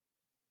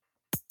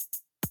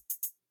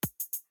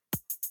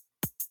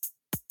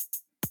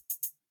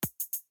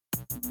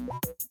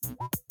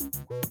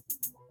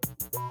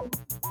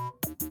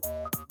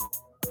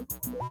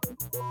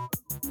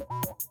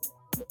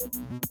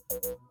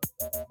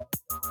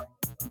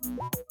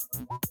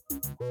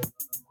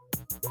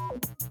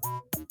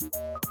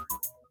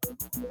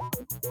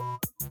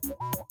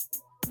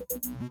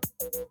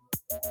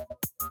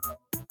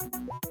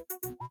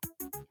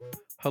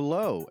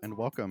Hello, and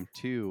welcome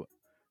to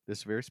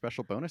this very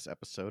special bonus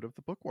episode of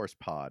the Book Wars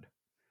Pod.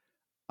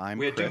 I'm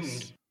We're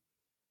Chris.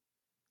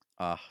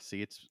 doomed.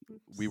 See,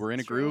 we were in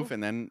a groove,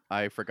 and then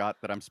I forgot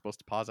that I'm supposed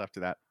to pause after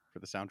that for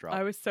the sound drop.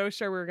 I was so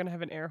sure we were gonna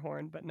have an air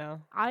horn, but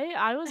no.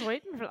 I was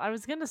waiting for. I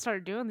was gonna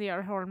start doing the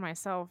air horn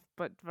myself,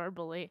 but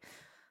verbally.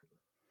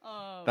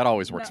 That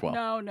always works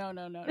well. No.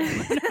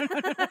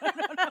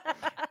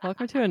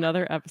 Welcome to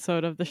another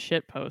episode of the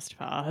Shitpost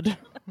Pod.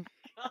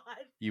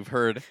 You've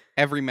heard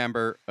every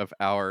member of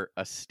our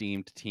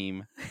esteemed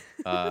team,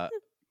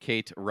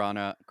 Kate,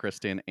 Rana,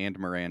 Kristen, and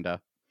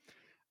Miranda.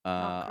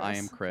 I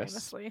am Chris.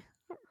 Famously.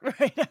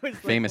 Right? I was like,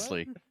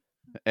 Famously.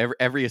 what?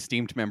 Every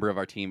esteemed member of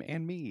our team,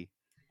 and me.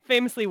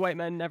 Famously, white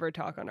men never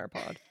talk on our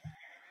pod.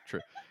 True.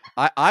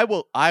 I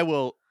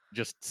will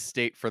just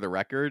state for the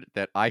record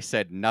that I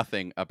said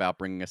nothing about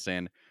bringing us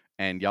in,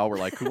 and y'all were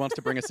like, "Who wants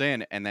to bring us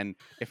in?" And then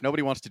if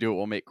nobody wants to do it,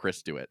 we'll make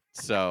Chris do it.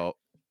 So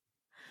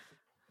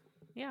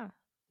Yeah,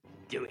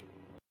 Do it.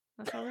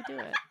 that's how we do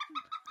it.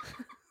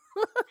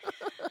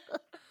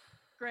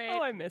 Great.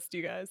 Oh, I missed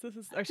you guys. This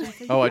is. I shouldn't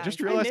say oh, you I guys.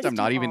 just realized I'm missed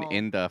not you even all.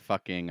 in the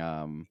fucking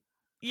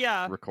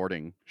Yeah,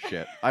 recording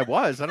shit. I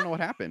was. I don't know what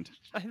happened.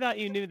 I thought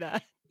you knew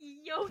that.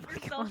 Yo,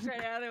 yourself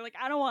straight out there. Like,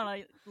 I don't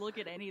want to look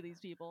at any of these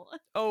people.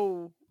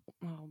 Oh,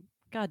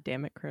 God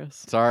damn it, Chris.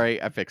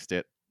 Sorry, I fixed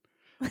it.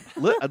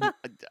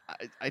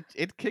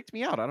 It kicked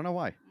me out. I don't know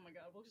why. Oh my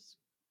god, we'll just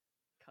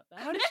cut that.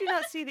 How did you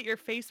not see that your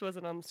face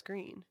wasn't on the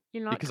screen?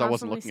 You're not Because I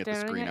wasn't constantly looking at the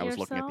staring screen. I was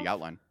looking at the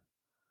yourself?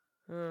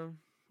 outline.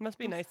 Must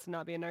be nice to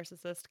not be a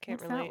narcissist.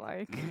 Can't What's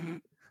relate. that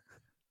like?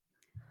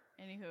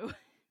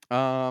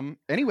 Anywho.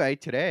 Anyway,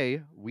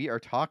 today we are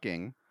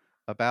talking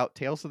about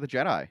Tales of the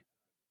Jedi.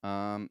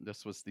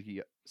 This was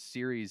the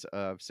series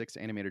of 6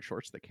 animated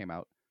shorts that came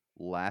out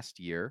last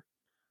year.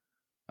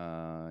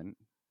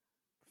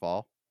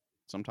 Fall,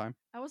 sometime.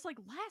 I was like,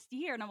 last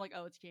year, and I'm like,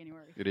 oh, it's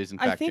January. It is in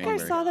I fact think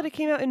January. I saw that it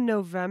came out in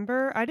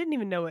November. I didn't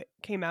even know it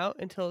came out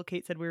until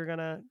Kate said we were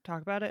gonna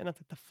talk about it, and I was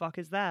like, "The fuck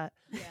is that?"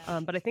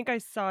 Yeah. But I think I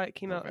saw it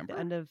came out at November? the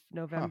end of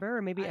November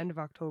or maybe I- end of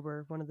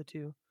October, one of the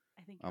two.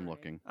 I think I'm you're right.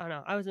 looking. I don't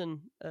know. I was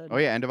in an Oh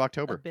yeah, end of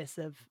October. abyss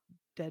of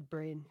dead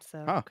brain,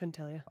 so Huh. couldn't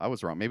tell you. I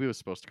was wrong. Maybe it was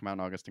supposed to come out in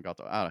August and got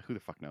the. Who the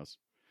fuck knows?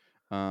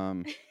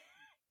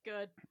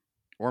 Good.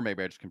 Or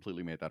maybe I just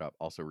completely made that up.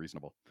 Also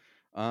reasonable.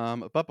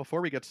 But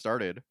before we get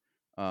started,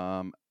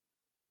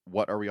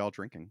 what are we all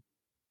drinking?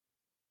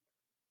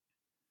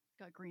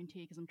 Got green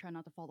tea because I'm trying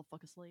not to fall the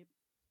fuck asleep.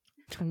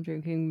 I'm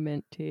drinking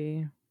mint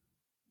tea.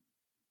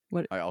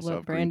 What? I also what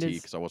have green brand tea is?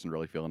 because I wasn't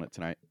really feeling it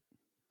tonight.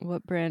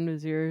 What brand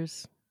was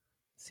yours?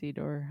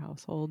 Cedar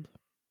Household.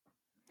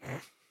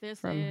 This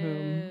From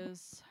whom?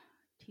 is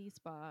Tea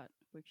Spot,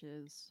 which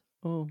is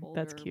Oh,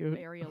 that's Boulder cute.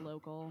 area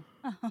local.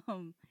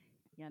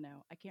 Yeah,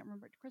 no, I can't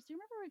remember. Chris, do you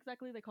remember what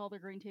exactly they call their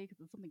green tea? Because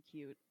it's something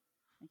cute.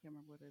 I can't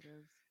remember what it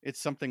is. It's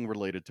something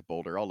related to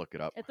Boulder. I'll look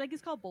it up. It's like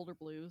it's called Boulder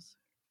Blues.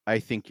 I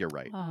think you're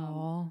right.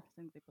 Oh,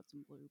 I think they put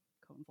some blue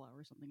coneflower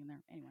or something in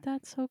there. Anyway,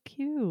 that's so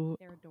cute.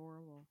 they're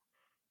adorable.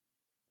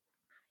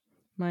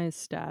 My is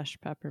Stash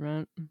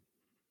Peppermint,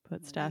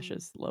 but Stash Mm.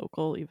 is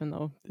local, even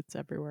though it's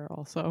everywhere.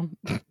 Also,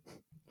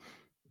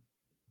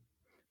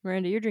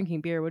 Miranda, you're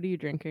drinking beer. What are you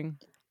drinking?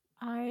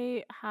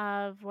 I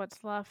have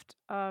what's left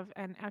of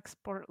an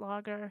export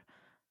lager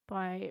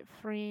by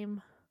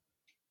Freem.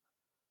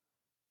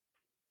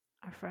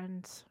 Our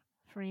friends,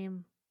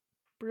 Freem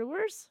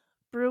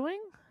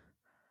Brewing.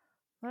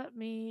 Let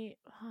me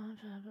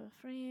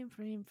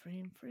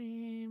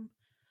Freem.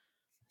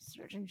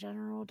 Surgeon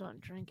General, don't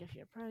drink if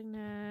you're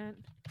pregnant.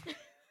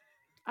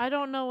 I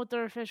don't know what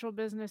their official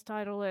business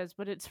title is,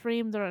 but it's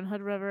Freem. They're in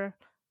Hood River.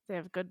 They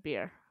have good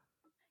beer.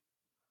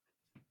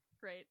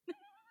 Great.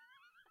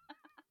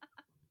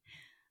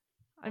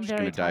 I'm Just very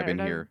gonna dive in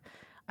tired. here.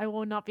 I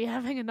will not be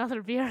having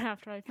another beer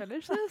after I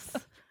finish this.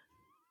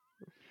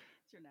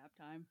 It's your nap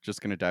time.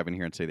 Just gonna dive in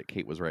here and say that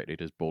Kate was right.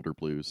 It is Boulder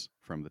Blues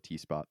from the Tea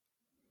Spot.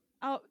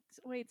 Oh,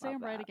 wait, say Love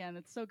I'm right that. again.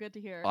 It's so good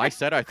to hear. I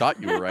said I thought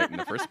you were right in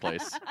the first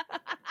place.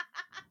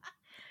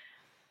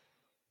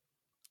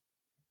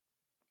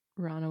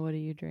 Rana, what are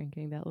you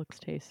drinking? That looks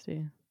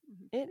tasty.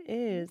 It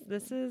is.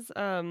 This is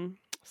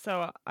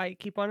so I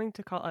keep wanting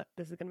to call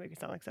this is gonna make me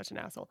sound like such an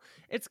asshole.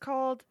 It's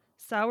called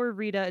Sour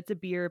Rita. It's a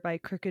beer by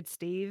Crooked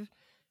Stave.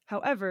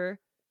 However,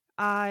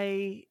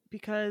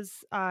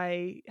 because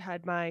I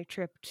had my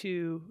trip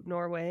to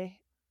Norway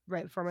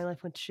right before my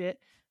life went to shit,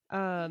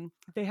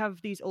 they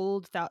have these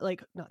old not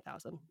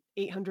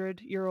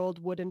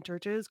 800-year-old wooden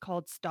churches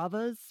called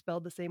stavas,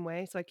 spelled the same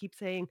way. So I keep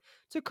saying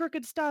it's a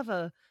crooked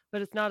stava,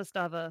 but it's not a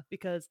stava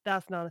because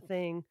that's not a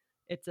thing.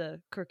 It's a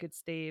Crooked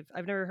Stave.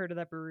 I've never heard of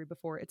that brewery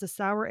before. It's a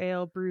sour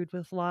ale brewed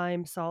with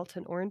lime, salt,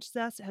 and orange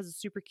zest. It has a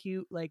super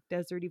cute, like,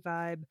 deserty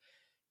vibe.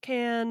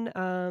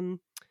 can.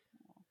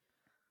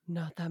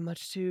 Not that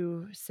much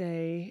to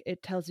say.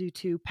 It tells you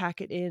to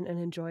pack it in and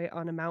enjoy it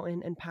on a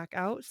mountain and pack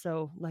out.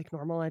 So, like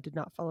normal, I did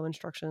not follow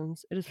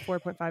instructions. It is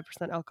 4.5%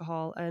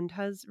 alcohol and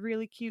has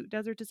really cute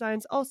desert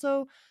designs.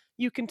 Also,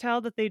 you can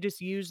tell that they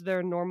just use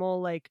their normal,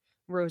 like,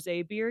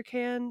 rosé beer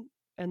can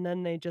and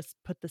then they just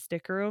put the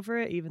sticker over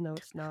it, even though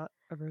it's not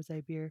a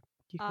rosé beer.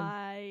 You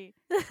can...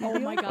 Oh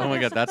my god. Oh my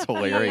god, that's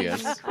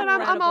hilarious. And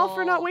I'm all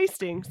for not Incredible.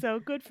 wasting, so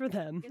good for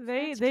them.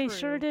 They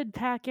sure did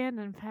pack in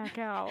and pack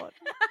out.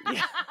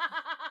 Yeah.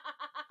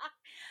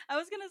 I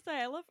was gonna say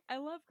I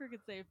love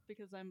Crooked Safe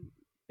because I'm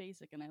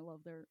basic and I love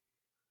their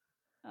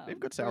They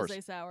have good sours.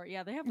 rosé sour.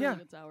 Yeah, they have really Yeah.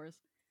 good sours.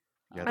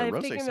 Yeah, the I've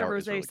rosé taken a sour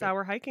is rosé really good.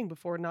 sour hiking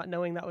before, not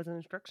knowing that was an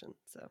instruction.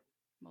 So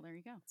Well, there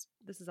you go.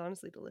 this is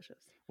honestly delicious.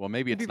 Well,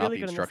 maybe It'd be it's not really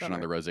the good in the instruction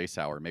on the summer. rosé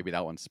sour. Maybe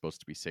that one's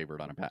supposed to be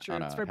savored on a Sure,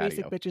 on it's a for patio.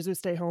 basic bitches who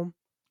stay home.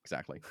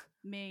 Exactly.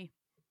 Me,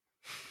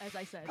 as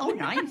I said. Oh,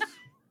 nice.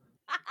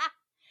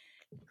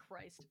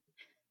 Christ.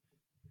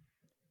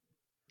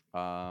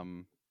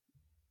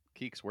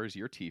 Keeks, where's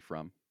your tea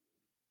from?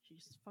 She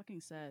just fucking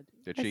said.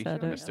 Did I she?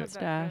 said I it. missed it. It's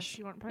Dash.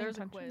 You weren't paying There's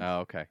a attention. quiz. Oh,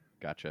 okay.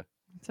 Gotcha.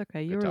 It's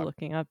okay. Good You were talk.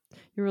 looking up.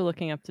 You were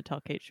looking up to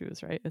tell Kate she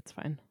was right. It's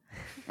fine.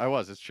 I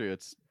was. It's true.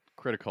 It's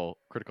critical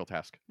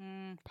task.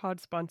 Pod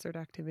sponsored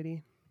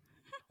activity.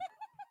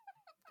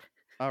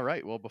 All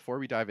right. Well, before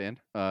we dive in,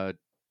 a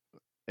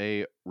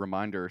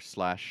reminder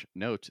 /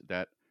 note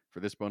that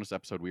for this bonus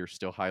episode, we are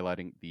still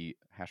highlighting the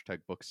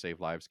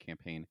 #BooksSaveLives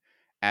campaign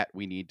at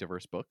We Need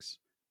Diverse Books,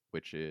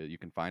 which you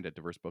can find at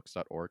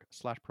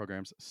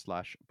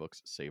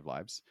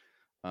diversebooks.org/programs/books-save-lives.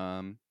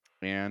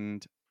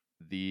 And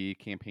the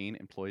campaign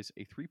employs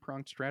a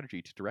 3-pronged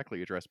strategy to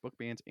directly address book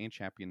bans and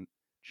champion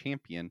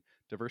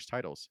diverse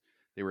titles.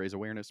 They raise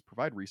awareness,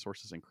 provide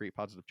resources, and create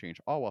positive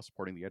change, all while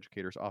supporting the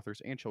educators,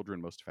 authors, and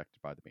children most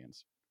affected by the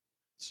bans.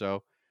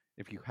 So,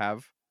 if you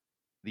have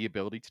the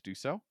ability to do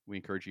so, we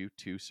encourage you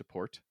to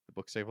support the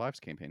Book Save Lives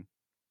campaign.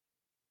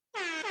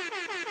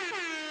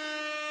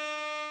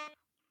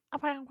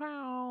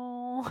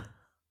 Wow.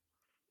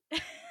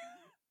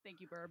 Thank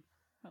you, Burb.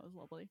 That was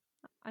lovely.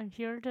 I'm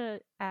here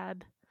to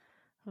add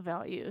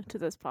value to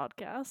this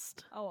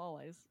podcast. Oh,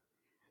 always.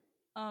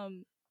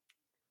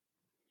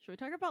 Should we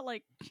talk about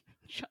like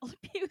child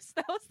abuse?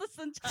 That was this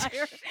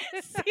entire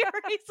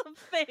series of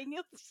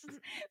things. It's just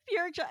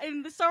pure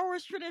in the Star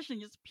Wars tradition,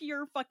 just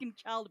pure fucking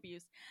child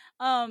abuse.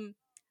 All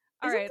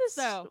right,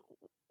 so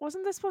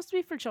wasn't this supposed to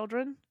be for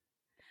children?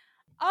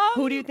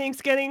 Who do you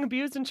think's getting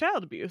abused in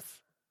child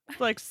abuse?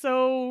 It's like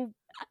so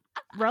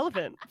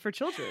relevant for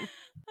children.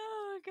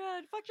 Oh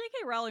god, fuck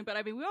J.K. Rowling. But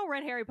I mean, we all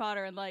read Harry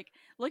Potter, and like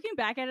looking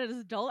back at it as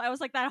an adult, I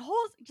was like, that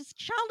whole just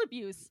child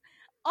abuse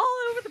all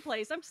over the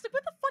place. I'm just like,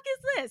 what the fuck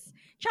is this?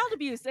 Child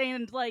abuse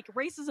and like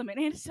racism and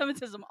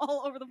anti-Semitism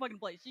all over the fucking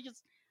place. She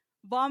just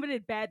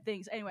vomited bad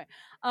things. Anyway,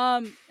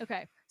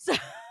 okay, so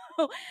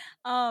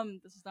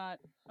this is not,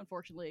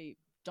 unfortunately,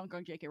 Dunk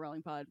on J.K.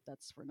 Rowling pod.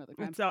 That's for another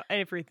time. It's not,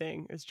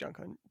 everything is junk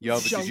on. Yo,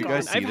 but did you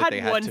guys see I've that had they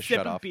had one to sip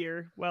shut of off?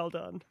 beer. Well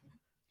done.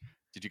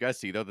 Did you guys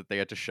see, though, that they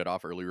had to shut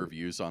off early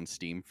reviews on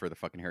Steam for the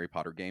fucking Harry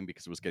Potter game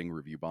because it was getting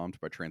review bombed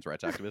by trans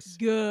rights activists?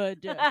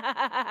 Good. Good.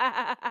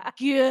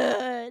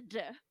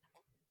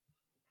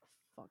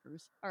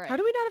 Fuckers. All right. How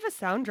do we not have a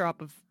sound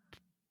drop of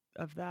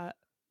that?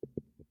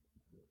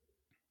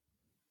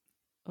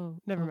 Oh,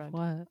 Never of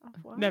mind.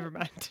 What? Never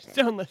mind.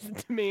 Don't listen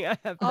to me. I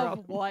have of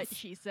problems. what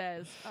she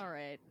says. All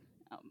right.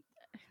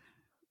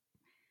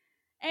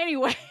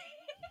 Anyway,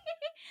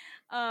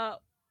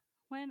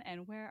 when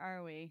and where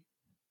are we?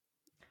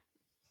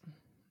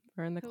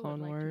 We're in the Who would Clone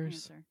like to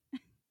Wars. answer?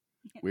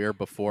 We are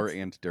before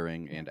and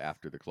during and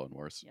after the Clone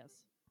Wars, Yes.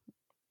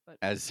 But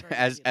as very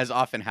as few. as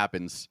often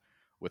happens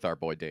with our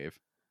boy Dave.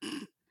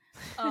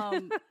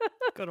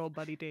 Good old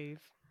buddy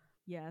Dave.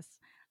 Yes.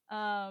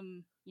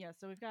 Yeah,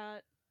 so we've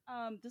got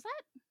does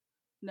that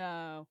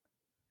no.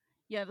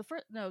 Yeah, the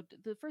first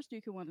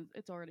Dooku one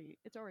it's already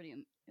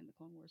in the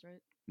Clone Wars,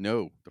 right?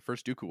 No, the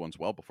first Dooku one's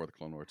well before the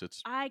Clone Wars.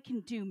 It's I can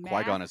do math.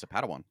 Qui-Gon as a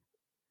Padawan.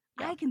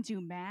 I can do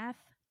math.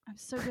 I'm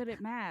so good at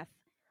math.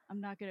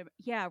 I'm not good at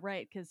yeah,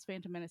 right, because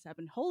Phantom Menace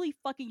happened. Holy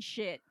fucking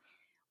shit.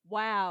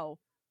 Wow.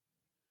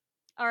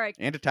 All right.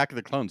 And Attack of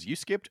the Clones. You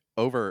skipped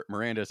over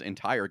Miranda's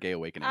entire gay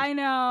awakening. I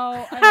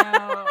know.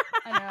 I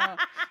know.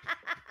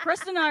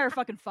 Kristen and I are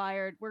fucking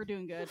fired. We're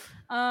doing good.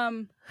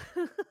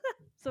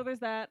 So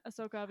there's that.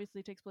 Ahsoka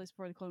obviously takes place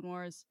before the Clone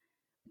Wars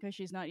because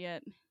she's not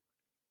yet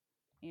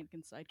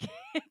Anakin's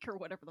sidekick or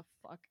whatever the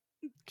fuck.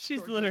 She's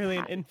Georgia. literally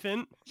an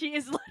infant. She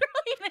is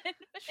literally an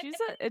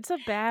infant. It's a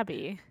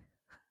babby.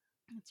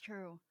 It's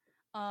true.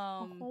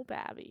 A whole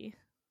babby.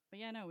 But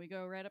yeah, no, we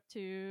go right up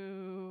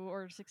to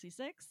Order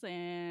 66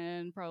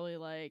 and probably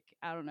like,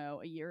 I don't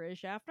know, a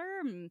year-ish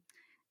after.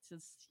 It's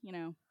just,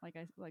 like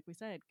we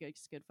said,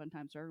 good fun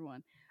times for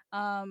everyone.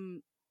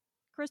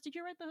 Chris, did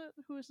you write the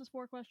Who Is This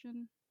For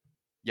question?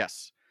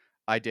 Yes,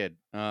 I did.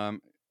 And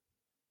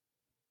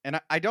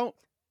I don't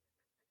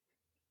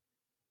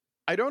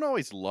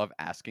always love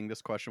asking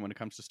this question when it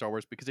comes to Star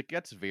Wars because it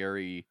gets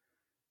very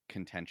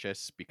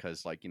contentious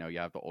because, like, you know, you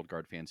have the old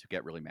guard fans who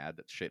get really mad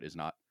that shit is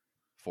not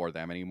for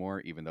them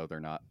anymore, even though they're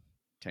not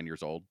 10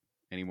 years old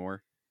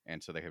anymore,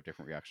 and so they have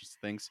different reactions to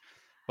things.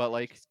 But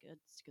like, It's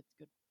good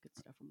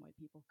stuff from white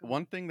people. Go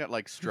one thing that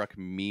like struck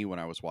me when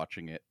I was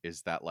watching it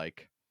is that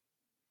like,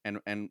 and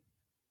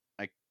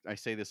I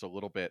say this a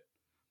little bit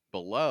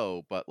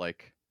below, but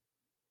like,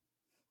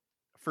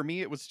 for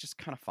me it was just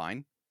kind of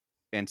fine,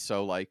 and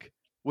so like,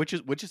 which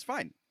is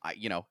fine.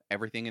 You know,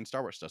 everything in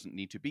Star Wars doesn't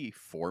need to be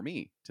for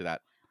me to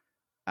that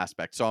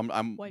aspect. So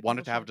I'm White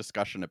wanted people to have a shit.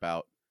 discussion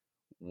about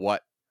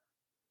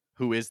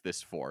who is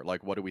this for?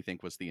 Like, what do we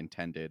think was the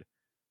intended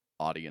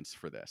audience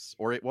for this,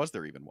 or was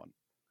there even one?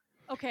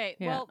 Okay,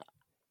 Yeah. well,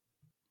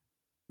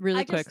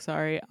 Really I quick, just-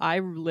 sorry. I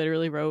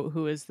literally wrote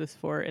 "Who is this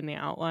for" in the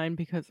outline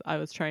because I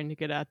was trying to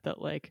get at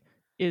that. Like,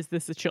 is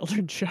this a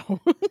children's show?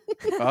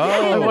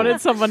 I Oh.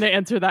 wanted someone to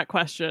answer that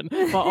question,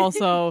 but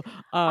also,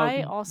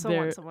 I also there-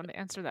 want someone to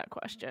answer that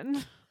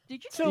question.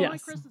 did you So- so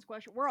Yes. Kristen's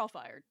question? We're all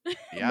fired.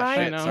 Yeah, My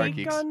shit. know. Sorry,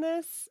 take Keeks. on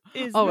this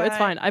is Oh, it's that-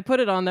 fine. I put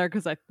it on there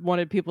because I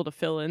wanted people to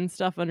fill in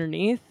stuff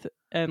underneath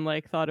and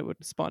like thought it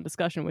would spawn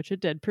discussion, which it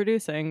did.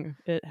 Producing,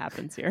 it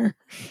happens here.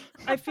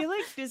 I feel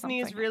like Disney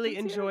is Something really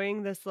happens here.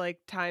 enjoying this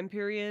like time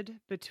period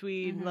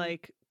between Mhm.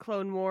 like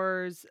Clone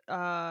Wars,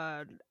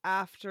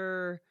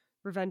 after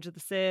Revenge of the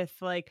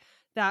Sith, like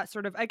that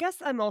sort of. I guess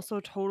I'm also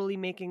totally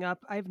making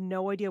up. I have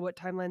no idea what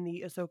timeline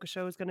the Ahsoka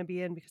show is going to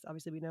be in because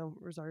obviously we know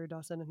Rosario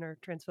Dawson and her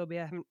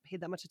transphobia. I haven't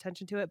paid that much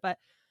attention to it, but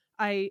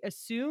I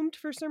assumed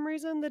for some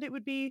reason that it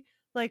would be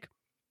like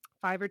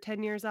 5 or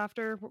 10 years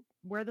after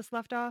where this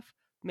left off,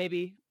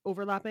 maybe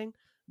overlapping,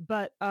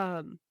 but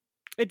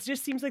it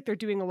just seems like they're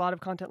doing a lot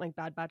of content. Like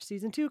Bad Batch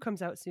season 2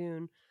 comes out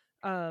soon,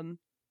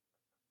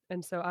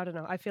 and so I don't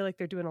know, I feel like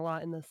they're doing a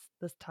lot in this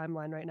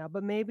timeline right now,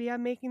 but maybe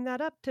I'm making that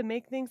up to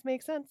make things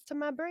make sense to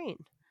my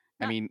brain.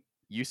 I mean,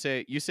 you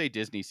say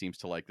Disney seems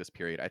to like this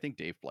period. I think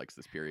Dave likes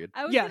this period.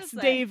 I was Yes,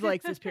 gonna say, Dave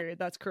likes this period,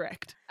 that's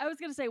correct. I was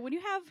gonna say, when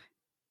you have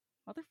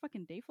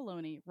motherfucking Dave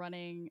Filoni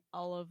running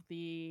all of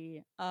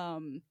the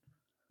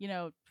you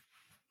know,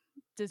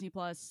 Disney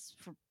Plus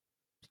for,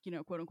 you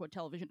know, quote unquote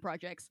television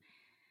projects,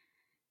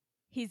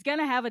 he's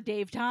gonna have a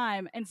Dave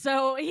time, and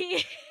so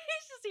he's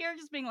just here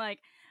just being like,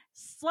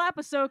 slap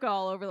Ahsoka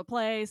all over the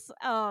place,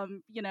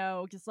 you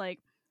know, just like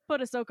put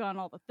Ahsoka on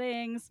all the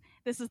things.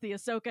 This is the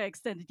Ahsoka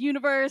extended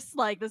universe.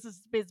 Like, this is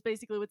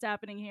basically what's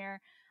happening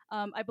here.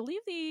 I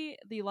believe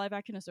the live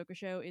action Ahsoka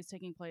show is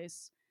taking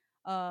place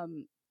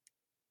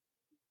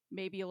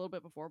maybe a little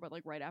bit before, but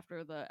like right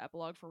after the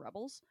epilogue for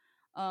Rebels.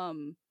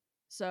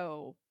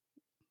 So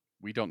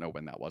We don't know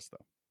when that was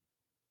though.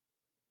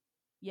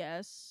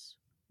 yes,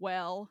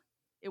 well,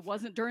 it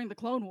wasn't during the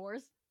Clone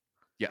Wars.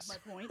 Yes.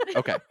 My point.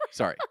 Okay.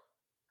 Sorry.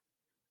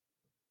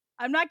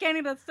 I'm not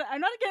getting the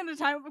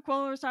time of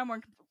Clone Wars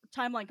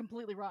timeline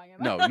completely wrong.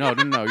 Am I?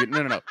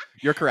 No.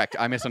 You're correct.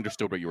 I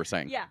misunderstood what you were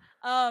saying. Yeah.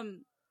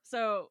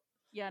 So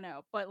yeah,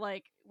 no. But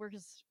like, we're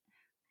just,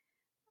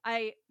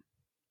 I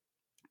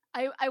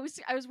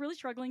was really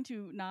struggling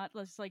to not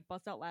just like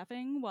bust out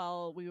laughing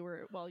while you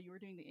were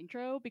doing the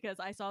intro, because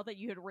I saw that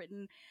you had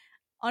written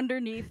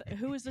underneath,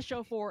 who is the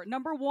show for?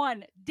 Number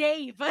 1,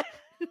 Dave.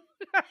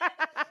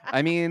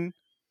 I mean,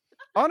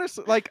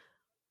 honestly, like,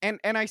 and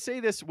I say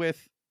this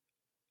with,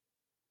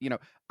 you know,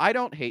 I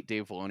don't hate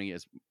Dave Filoni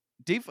as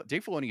Dave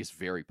Filoni is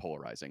very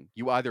polarizing.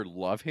 You either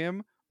love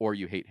him or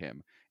you hate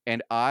him,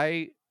 and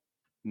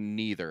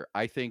neither.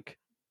 I think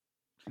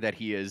that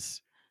he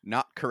is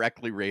not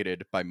correctly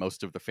rated by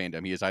most of the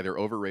fandom. He is either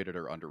overrated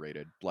or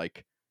underrated.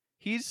 Like,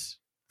 he's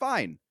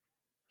fine.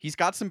 He's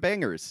got some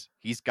bangers.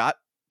 He's got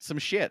some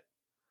shit.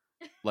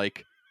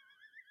 Like,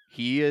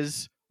 he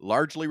is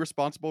largely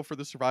responsible for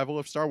the survival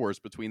of Star Wars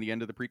between the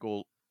end of the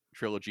prequel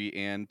trilogy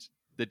and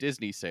the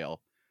Disney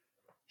sale.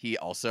 He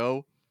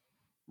also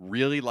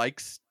really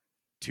likes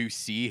to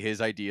see his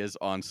ideas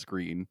on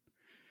screen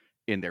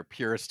in their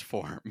purest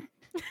form.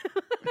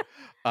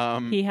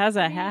 He has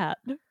a I mean- hat.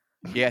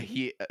 Yeah,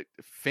 he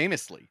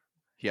famously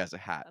he has a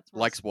hat. That's where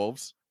Likes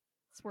wolves.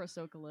 That's where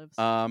Ahsoka lives.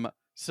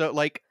 So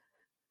like,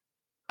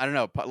 I don't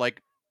know,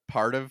 like,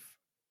 part of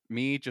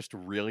me just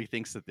really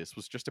thinks that this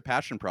was just a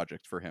passion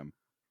project for him,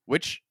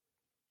 which,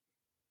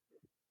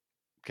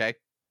 okay,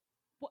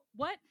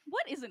 What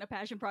isn't a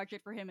passion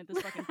project for him at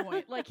this fucking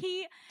point? Like,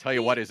 tell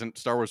you what isn't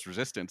Star Wars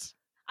Resistance.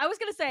 I was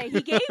gonna say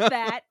he gave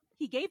that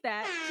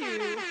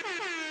to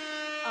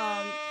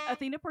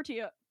Athena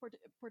Portillo,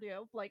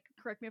 like,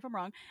 correct me if I'm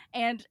wrong,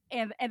 and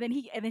then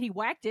he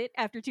whacked it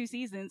after 2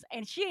 seasons,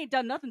 and she ain't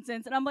done nothing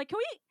since. And I'm like, can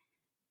we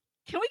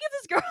give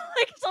this girl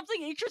like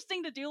something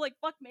interesting to do? Like,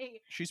 fuck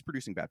me. She's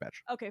producing Bad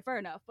Batch. Okay, fair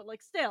enough, but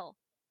like, still,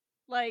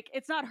 like,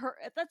 it's not her.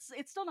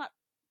 It's still not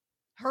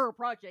her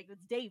project.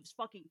 It's Dave's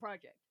fucking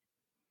project.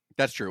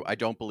 That's true. I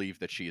don't believe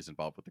that she is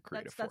involved with the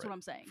creative. That's for what it,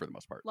 I'm saying. for the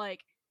most part. Like,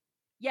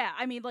 yeah,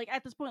 I mean, like,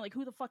 at this point, like,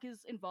 who the fuck is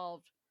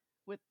involved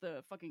with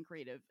the fucking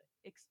creative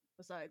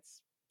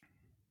besides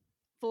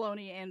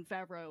Filoni and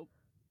Favreau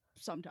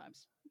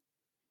sometimes?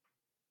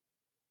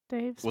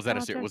 Dave's Was that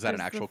an project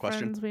actual is the question?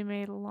 friends we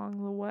made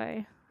along the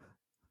way.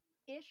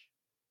 Ish.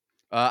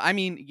 I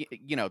mean,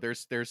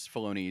 there's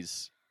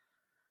Filoni's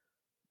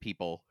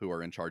people who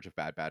are in charge of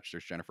Bad Batch.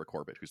 There's Jennifer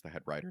Corbett, who's the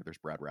head writer. There's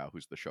Brad Rao,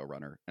 who's the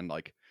showrunner. And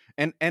like,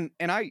 and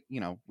I,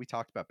 we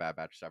talked about Bad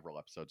Batch several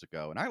episodes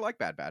ago, and I like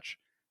Bad Batch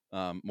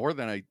more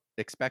than I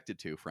expected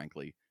to,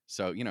 frankly.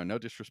 So, no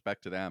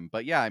disrespect to them,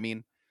 but yeah, I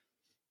mean,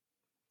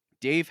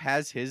 Dave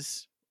has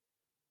his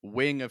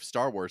wing of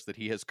Star Wars that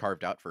he has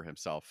carved out for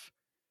himself,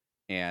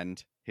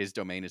 and his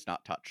domain is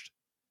not touched.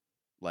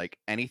 Like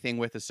anything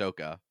with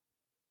Ahsoka,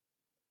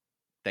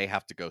 they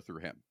have to go through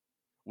him,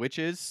 which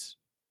is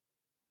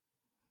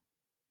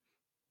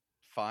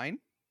fine.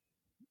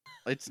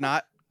 It's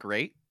not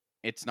great.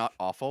 It's not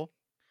awful.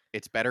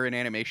 It's better in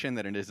animation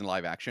than it is in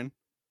live action.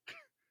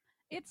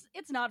 It's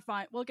not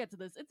fine. We'll get to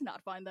this. It's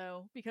not fine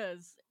though,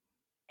 because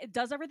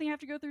does everything have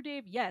to go through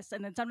Dave? Yes.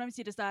 And then sometimes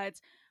he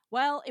decides,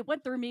 well, it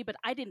went through me, but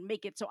I didn't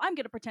make it, so I'm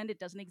going to pretend it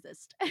doesn't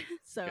exist.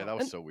 So yeah, that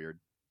was so weird.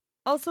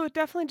 Also, it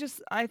definitely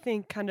just, I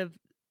think, kind of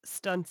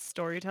stunts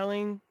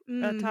storytelling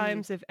at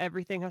times if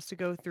everything has to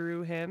go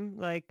through him.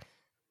 Like,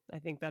 I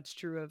think that's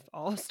true of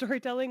all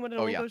storytelling when it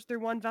only goes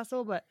through one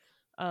vessel. But,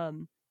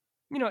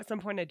 at some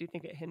point, I do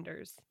think it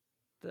hinders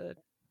the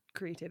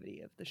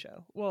creativity of the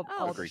show. Well,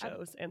 all the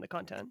shows and the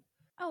content.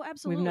 Oh,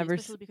 absolutely.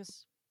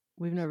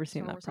 We've never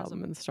seen that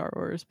problem in Star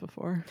Wars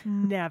before.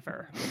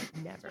 Never.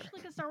 Especially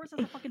because Star Wars has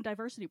a fucking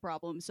diversity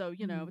problem. So,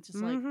 it's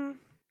just like...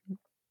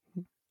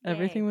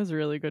 Everything was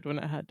really good when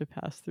it had to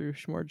pass through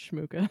Shmord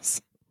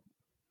Shmookas.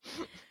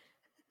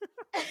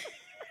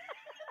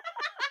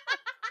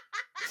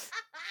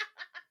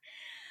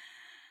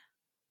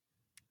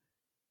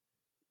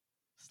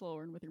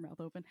 Slower and with your mouth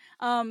open.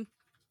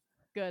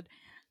 Good.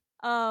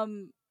 The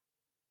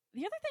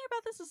other thing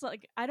about this is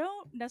like I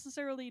don't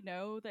necessarily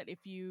know that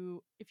if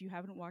you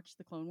haven't watched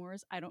the Clone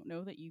Wars, I don't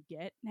know that you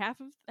get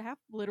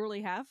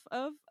literally half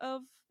of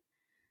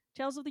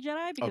Tales of the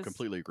Jedi. Because,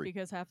 completely agree.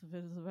 Because half of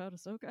it is about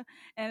Ahsoka,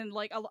 and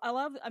like I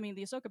love. I mean,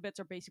 the Ahsoka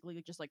bits are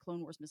basically just like Clone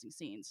Wars missing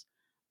scenes.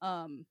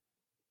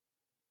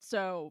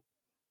 So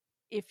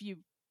if you've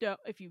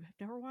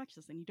never watched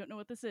this and you don't know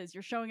what this is,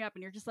 you're showing up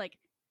and you're just like,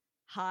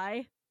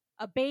 "Hi,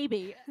 a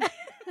baby."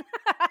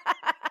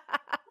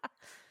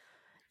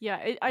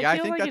 Yeah, I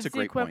think that's a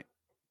great point.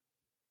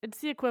 It's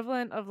the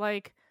equivalent of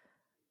like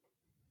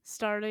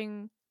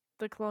starting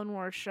the Clone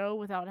Wars show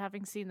without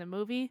having seen the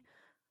movie.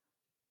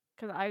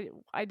 Because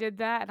I did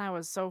that and I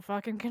was so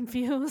fucking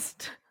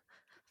confused.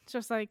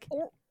 Just like,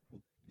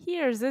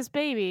 here's this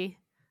baby.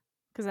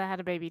 Because I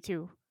had a baby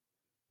too.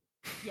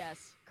 Yes,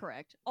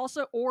 correct.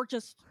 Also, or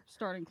just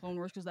starting Clone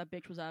Wars because that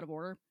bitch was out of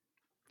order.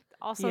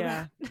 Also,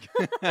 yeah.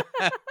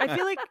 I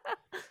feel like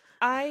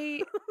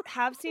I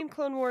have seen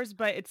Clone Wars,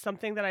 but it's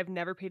something that I've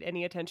never paid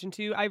any attention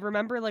to. I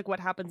remember like what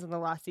happens in the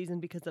last season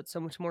because that's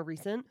so much more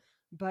recent.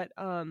 But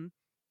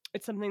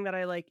it's something that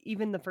I like.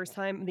 Even the first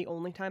time, the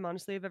only time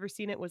honestly I've ever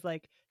seen it was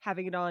like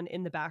having it on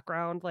in the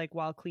background, like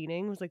while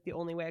cleaning was like the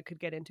only way I could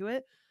get into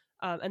it.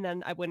 And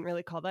then I wouldn't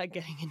really call that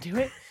getting into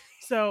it.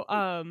 So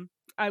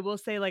I will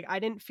say like I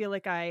didn't feel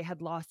like I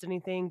had lost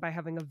anything by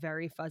having a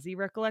very fuzzy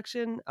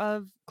recollection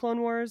of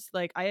Clone Wars.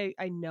 Like I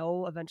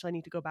know eventually I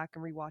need to go back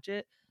and rewatch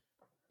it.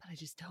 But I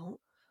just don't.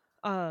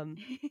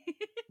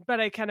 But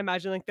I can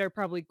imagine like there are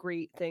probably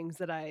great things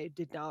that I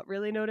did not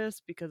really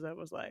notice because I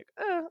was like,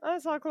 I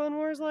saw Clone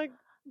Wars like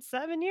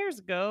 7 years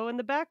ago in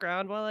the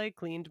background while I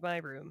cleaned my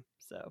room.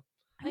 So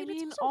I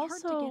mean it's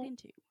also hard to get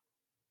into.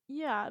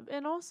 Yeah,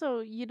 and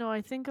also,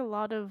 I think a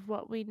lot of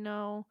what we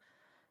know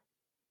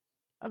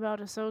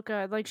about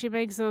Ahsoka, like she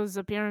makes those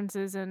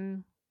appearances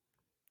in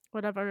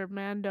whatever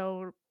Mando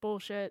or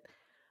bullshit,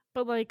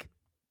 but like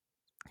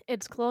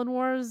it's Clone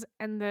Wars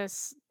and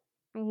this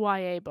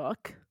YA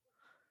book,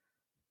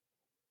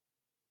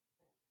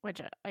 which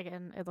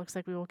again it looks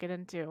like we won't get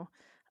into,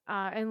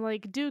 and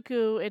like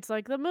Dooku, it's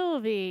like the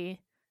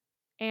movie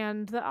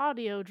and the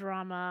audio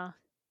drama,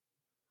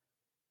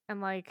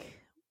 and like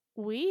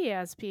we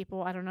as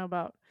people, I don't know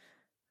about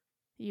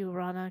you,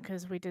 Rana,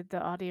 because we did the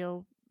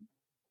audio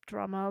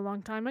drama a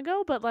long time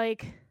ago, but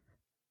like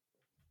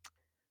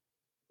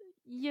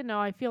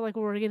I feel like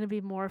we're gonna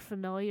be more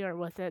familiar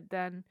with it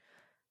than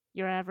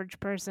your average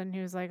person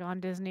who's like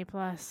on Disney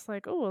Plus,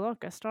 like, oh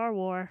look, a Star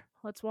Wars,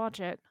 let's watch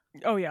it.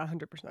 Oh yeah,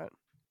 100%.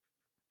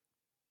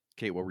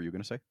 Kate, what were you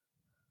gonna say?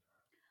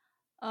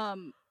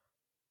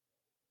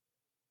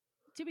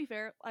 To be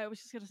fair, I was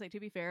just gonna say, to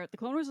be fair, the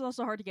Clone Wars is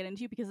also hard to get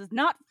into because it's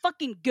not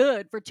fucking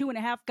good for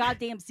 2.5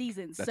 goddamn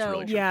seasons. That's so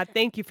really true. Yeah,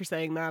 thank you for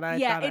saying that. I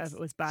thought it's I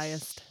was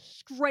biased.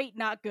 Straight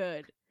not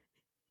good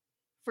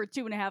for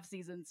 2.5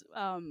 seasons.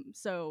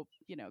 So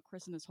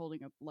Kristen is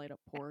holding a light up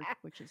porg,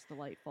 which is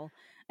delightful.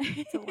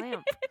 It's a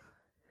lamp.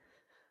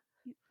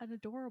 An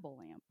adorable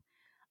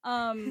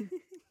lamp.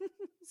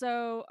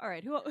 So all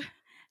right, who?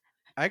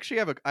 I actually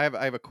have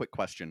a quick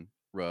question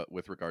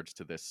with regards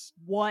to this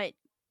What?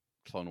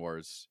 Clone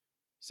Wars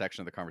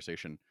section of the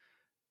conversation.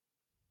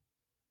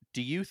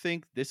 Do you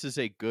think this is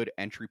a good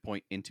entry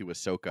point into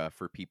Ahsoka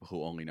for people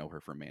who only know her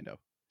from Mando?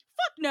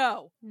 Fuck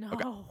no. No.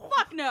 Okay.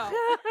 Fuck no.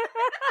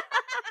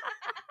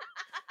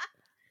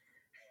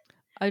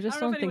 I just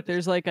don't know don't if think anyone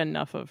there's like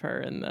enough of her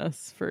in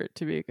this for it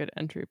to be a good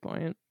entry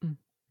point.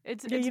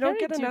 It's Yeah, it's you don't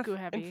very get enough Dooku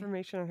heavy.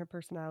 information on her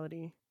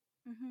personality.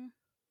 Mm-hmm.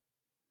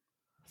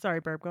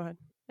 Sorry, Burb, go ahead.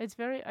 It's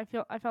very. I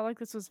felt like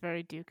this was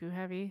very Dooku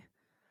heavy.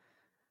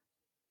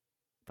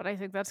 But I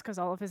think that's because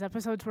all of his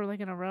episodes were like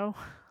in a row.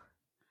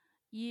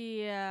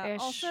 Yeah.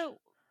 Ish. Also,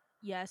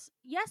 yes,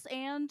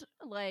 and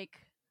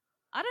like,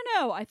 I don't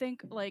know. I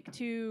think like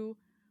to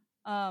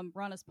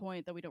Rana's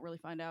point that we don't really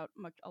find out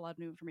a lot of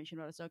new information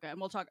about Ahsoka, and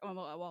we'll talk. We'll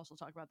also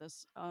talk about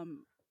this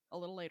a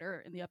little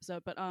later in the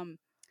episode. But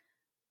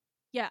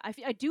yeah,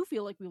 I do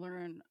feel like we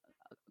learn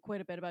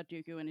quite a bit about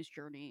Dooku and his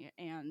journey,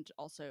 and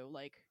also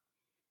like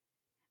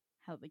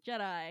how the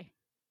Jedi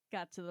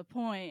got to the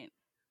point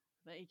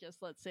they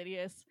just let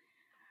Sidious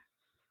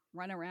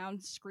run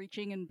around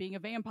screeching and being a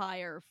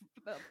vampire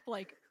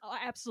like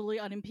absolutely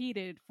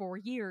unimpeded for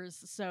years.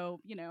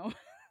 So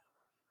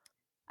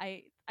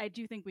I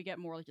do think we get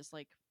more just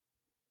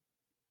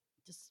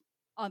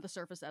on the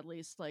surface, at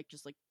least, like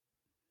just like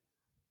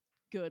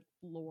good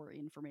lore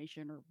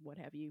information or what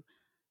have you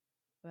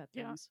about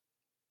Yeah. things.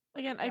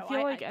 Again, No, I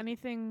feel like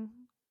anything.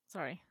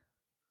 Sorry.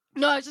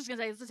 No, I was just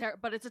gonna say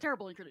it's a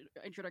terrible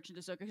introduction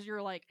to Ahsoka, because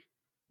you're like,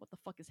 what the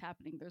fuck is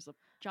happening? There's a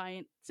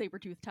giant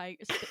saber-toothed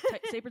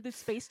saber-toothed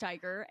space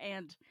tiger,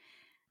 and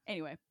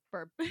anyway,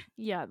 Burb.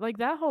 Yeah, like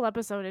that whole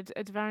episode,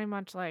 it's very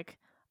much like,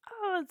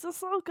 oh, it's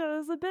Ahsoka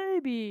as a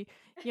baby.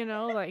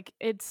 Like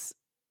it's,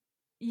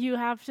 you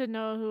have to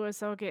know who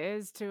Ahsoka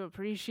is to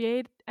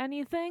appreciate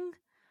anything.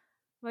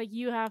 Like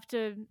you have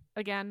to,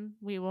 again,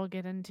 we will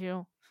get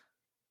into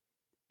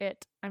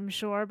it, I'm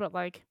sure, but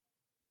like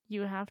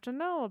you have to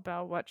know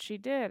about what she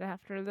did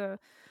after the,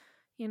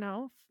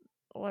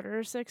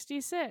 Order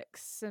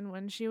 66 and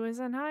when she was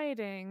in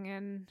hiding,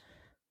 and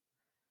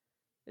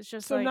it's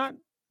just So like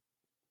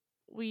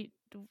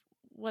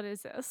what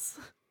is this?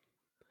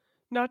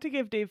 Not to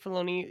give Dave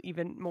Filoni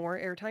even more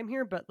airtime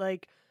here, but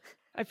like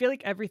I feel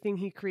like everything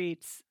he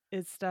creates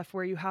is stuff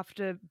where you have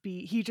to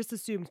be, he just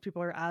assumes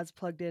people are as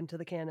plugged into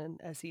the canon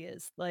as he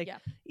is. Like Yeah.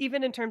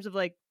 even in terms of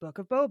like Book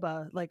of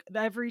Boba, like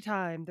every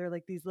time they're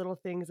like these little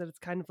things that it's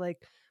kind of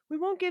like, we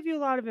won't give you a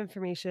lot of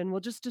information. We'll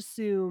just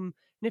assume.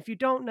 And if you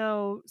don't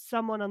know,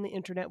 someone on the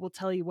internet will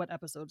tell you what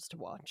episodes to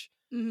watch.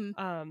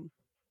 Mm-hmm.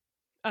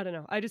 I don't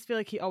know. I just feel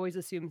like he always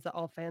assumes that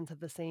all fans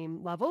have the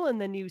same level,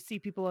 and then you see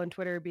people on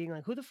Twitter being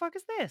like, "Who the fuck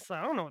is this?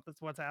 I don't know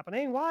what's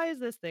happening. Why is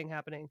this thing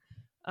happening?"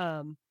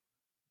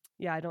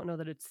 Yeah, I don't know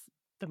that it's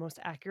the most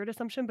accurate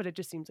assumption, but it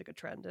just seems like a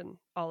trend in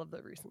all of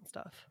the recent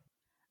stuff.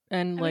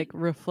 And I like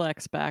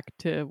reflects back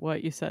to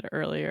what you said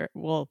earlier.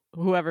 Well,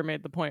 whoever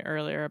made the point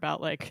earlier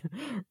about like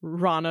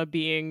Rana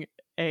being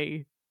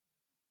a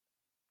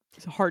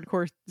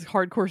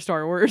hardcore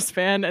Star Wars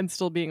fan and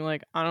still being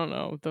like, I don't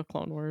know, the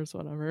Clone Wars,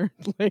 whatever.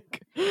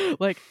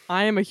 like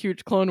I am a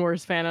huge Clone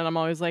Wars fan, and I'm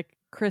always like,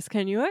 Chris,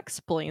 can you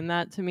explain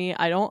that to me?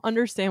 I don't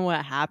understand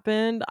what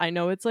happened. I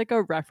know it's like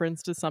a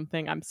reference to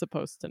something I'm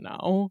supposed to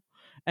know,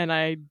 and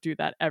I do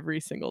that every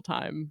single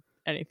time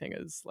anything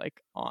is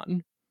like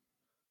on.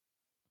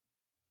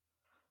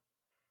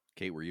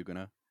 Kate, were you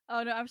gonna?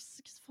 Oh no, I was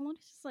just Filoni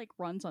just like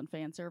runs on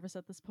fan service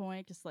at this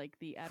point, just like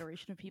the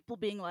adoration of people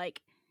being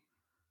like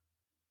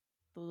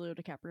the Leo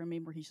DiCaprio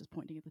meme where he's just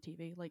pointing at the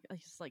TV. Like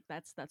it's just like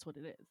that's what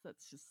it is.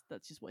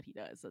 That's just what he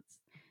does. That's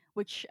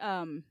which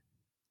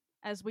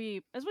as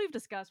we've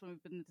discussed when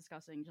we've been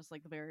discussing just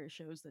like the various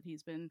shows that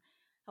he's been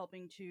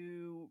helping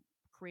to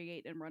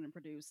create and run and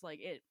produce, like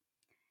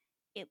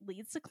it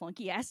leads to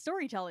clunky ass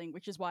storytelling,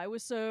 which is why it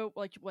was so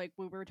like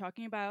we were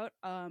talking about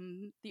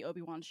the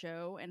Obi-Wan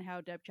show and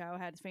how Deb Chow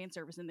had fan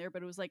service in there,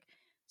 but it was like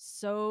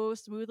so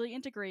smoothly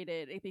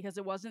integrated because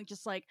it wasn't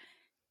just like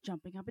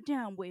jumping up and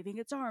down, waving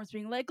its arms,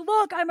 being like,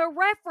 "Look, I'm a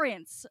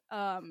reference."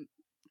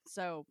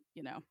 So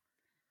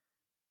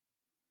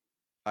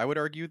I would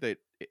argue that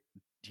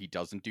he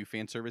doesn't do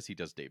fan service; he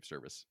does Dave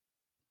service.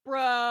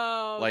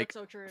 bro, Like, that's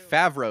so true.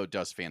 Favreau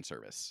does fan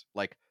service.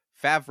 Like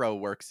Favreau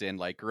works in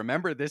like,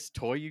 remember this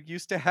toy you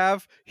used to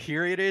have?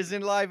 Here it is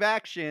in live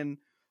action.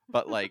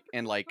 But like,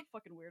 and like,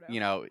 fucking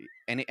weirdo.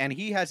 and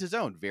he has his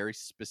own very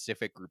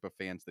specific group of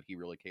fans that he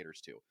really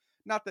caters to.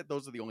 Not that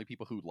those are the only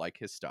people who like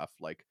his stuff,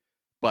 like,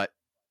 but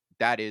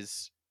that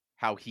is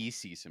how he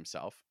sees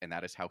himself, and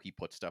that is how he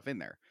puts stuff in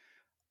there.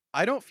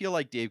 I don't feel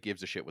like Dave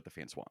gives a shit what the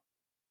fans want.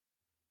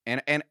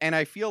 And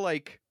I feel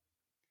like,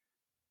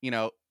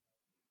 and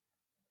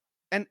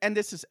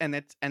this is and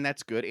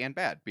that's good and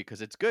bad,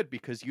 because it's good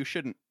because you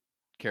shouldn't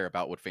care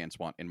about what fans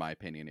want, in my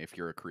opinion, if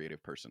you're a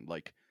creative person.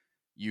 Like,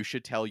 you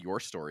should tell your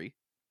story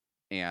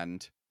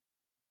and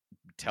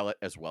tell it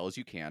as well as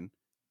you can,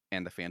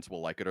 and the fans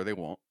will like it or they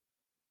won't,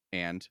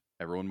 and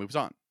everyone moves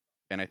on.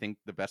 And I think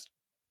the best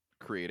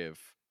creative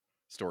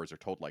stories are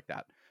told like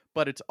that.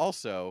 But it's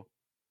also,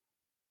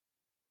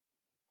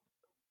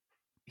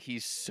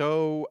 he's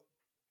so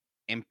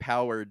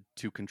empowered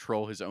to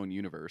control his own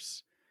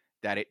universe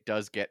that it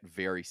does get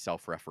very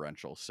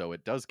self-referential. So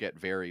it does get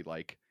very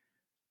like,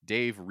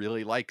 Dave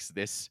really likes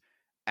this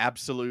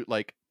absolute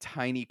like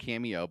tiny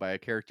cameo by a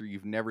character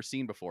you've never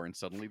seen before, and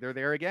suddenly they're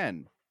there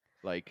again.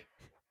 Like,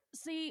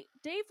 See,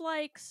 Dave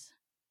likes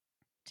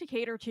to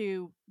cater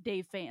to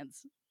Dave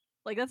fans.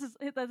 Like that's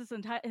his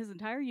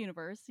entire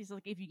universe. He's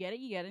like, if you get it,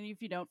 you get it. And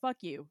if you don't, fuck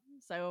you.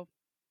 So,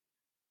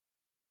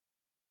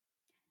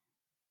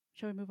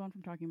 shall we move on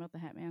from talking about the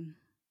Hat Man?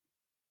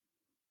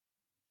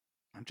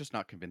 I'm just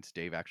not convinced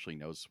Dave actually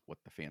knows what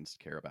the fans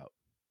care about.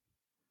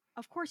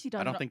 Of course he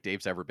doesn't. I don't think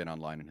Dave's ever been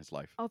online in his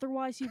life.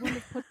 Otherwise, he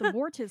wouldn't have put the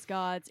Mortis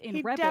gods in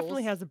He Rebels.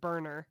 definitely has a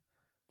burner.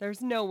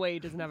 There's no way he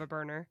doesn't have a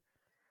burner.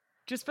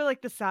 Just for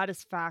like the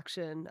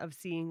satisfaction of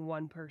seeing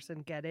one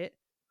person get it.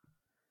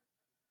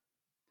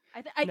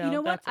 You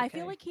know what? that's I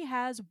feel okay. like he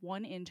has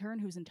one intern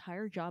whose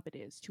entire job it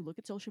is to look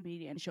at social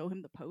media and show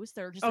him the posts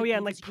that are just Oh yeah,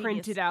 and Dave's like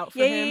print genius. it out for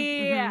Yeah,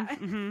 him. yeah.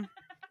 Mhm.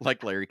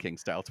 Like Larry King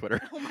style Twitter.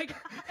 Oh my god.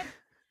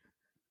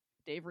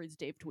 Dave reads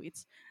Dave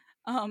tweets.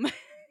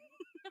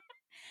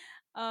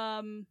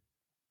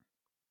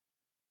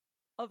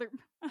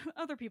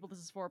 Other people this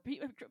is for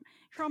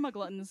trauma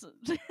gluttons,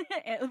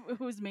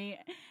 who's me,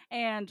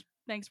 and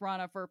thanks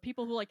Rana for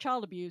people who like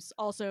child abuse,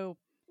 also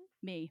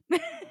me.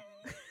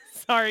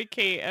 Sorry,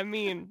 Kate. I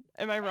mean,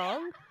 am I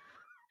wrong?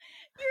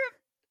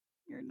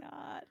 You're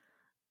not,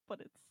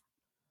 but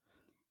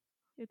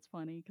it's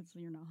funny because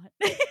you're not.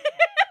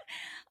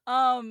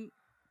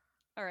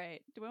 All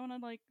right, do I want to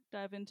like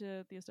dive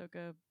into the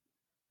Ahsoka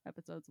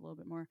episodes a little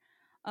bit more?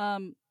 I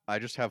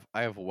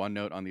have one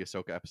note on the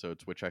Ahsoka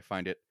episodes, which I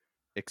find it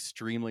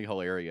extremely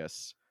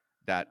hilarious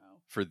that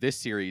for this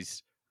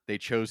series they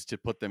chose to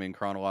put them in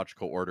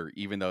chronological order,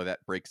 even though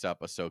that breaks up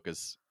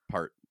Ahsoka's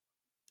part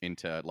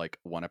into like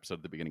one episode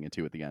at the beginning and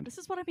two at the end. This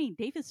is what I mean.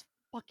 Dave is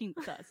fucking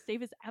with us.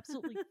 Dave is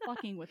absolutely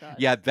fucking with us.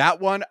 Yeah, that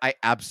one I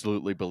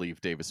absolutely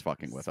believe Dave is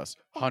fucking with us,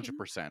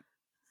 100%.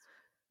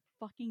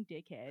 Fucking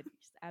dickhead.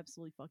 He's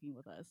absolutely fucking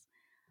with us.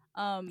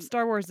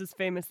 Star Wars is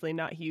famously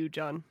not huge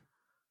on,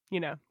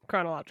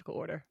 chronological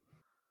order.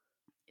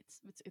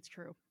 It's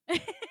true.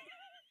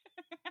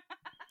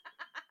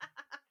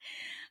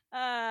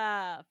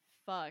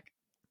 Fuck.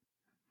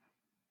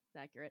 It's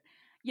accurate.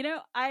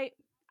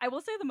 I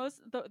will say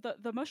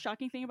the most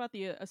shocking thing about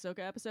the Ahsoka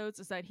episodes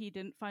is that he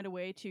didn't find a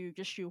way to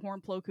just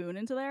shoehorn Plo Koon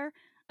into there.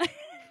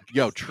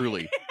 Yo,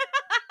 truly.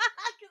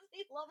 Because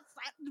he loves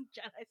Satin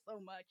Jedi so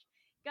much.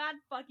 God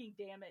fucking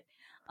damn it.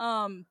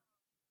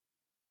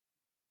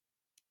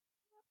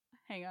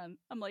 Hang on.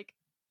 I'm like,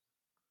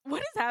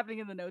 what is happening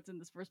in the notes in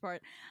this first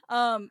part?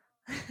 Burp.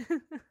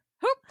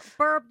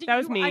 That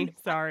was me.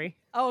 Sorry.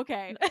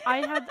 Okay.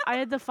 I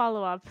had the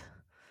follow up,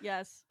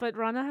 Yes. but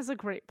Rana has a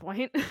great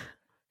point.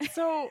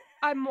 So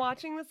I'm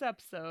watching this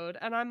episode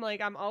and I'm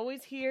like, I'm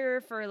always here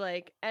for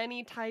like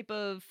any type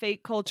of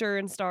fake culture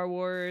in Star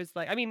Wars.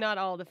 Like, I mean, not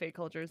all the fake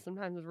cultures.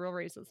 Sometimes it's real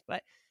racist,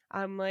 but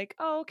I'm like,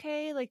 oh,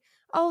 okay. Like,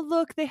 oh,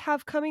 look, they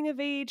have coming of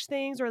age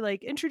things or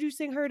like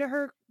introducing her to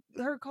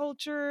her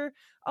culture.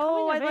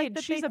 Oh, I Coming of like age?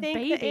 that She's they a thank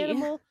baby. the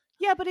animal.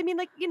 Yeah, but I mean,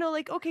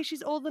 like, okay,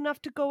 she's old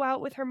enough to go out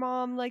with her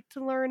mom, like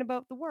to learn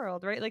about the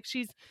world, right? Like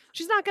she's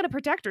not gonna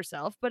protect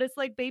herself, but it's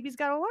like baby's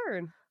gotta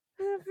learn.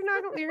 If you're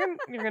not,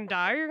 you're gonna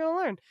die. Or you're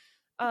gonna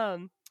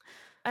learn.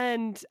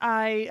 And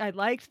I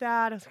liked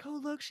that. I was like, oh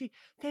look, she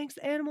thanks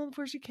the animal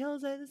before she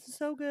kills it. This is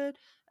so good.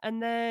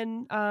 And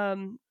then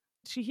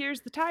she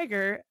hears the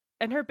tiger,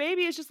 and her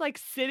baby is just like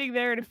sitting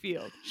there in a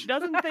field. She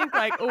doesn't think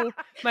like, oh,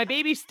 my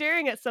baby's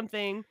staring at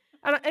something.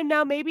 And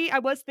now maybe I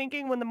was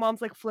thinking when the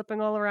mom's like flipping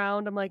all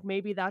around, I'm like,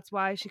 maybe that's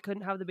why she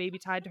couldn't have the baby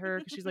tied to her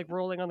because she's like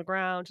rolling on the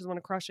ground. She doesn't want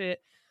to crush it.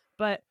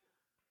 But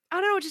I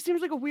don't know. It just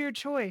seems like a weird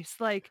choice.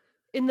 Like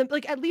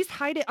at least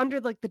hide it under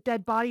like the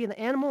dead body of the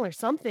animal or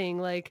something.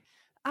 Like,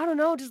 I don't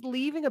know, just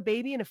leaving a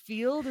baby in a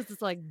field as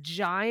this like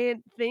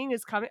giant thing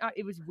is coming.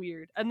 It was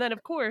weird. And then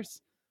of course,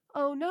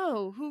 oh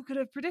no, who could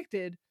have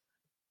predicted?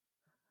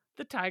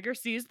 The tiger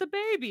sees the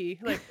baby.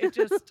 Like it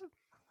just.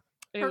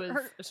 It was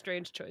a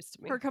strange choice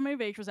to me. Her coming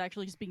of age was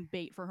actually just being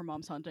bait for her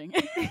mom's hunting.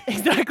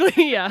 Exactly,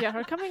 yeah. Yeah,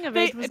 her coming of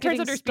age was it turns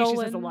getting out her species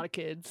stolen. has a lot of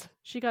kids.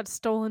 She got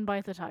stolen by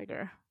the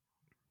tiger.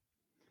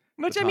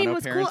 Which The I mean Tano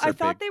was cool. parents I are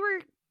thought big. they were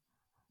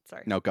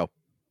sorry. No, go.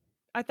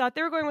 I thought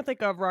they were going with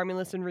like a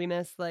Romulus and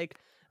Remus, like,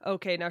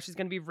 okay, now she's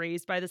gonna be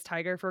raised by this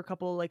tiger for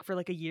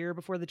a year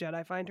before the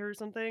Jedi find her or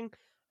something.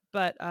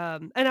 But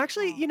and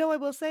actually, I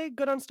will say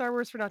good on Star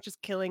Wars for not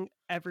just killing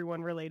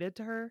everyone related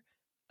to her.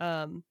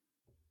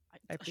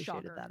 I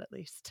appreciated Shocker. that at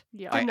least.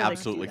 Yeah, I Didn't know they could do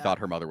absolutely that. thought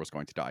her mother was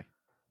going to die.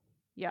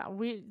 yeah.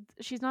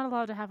 She's not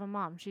allowed to have a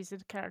mom. She's a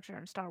character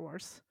in Star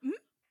Wars.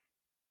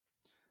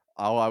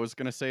 All I was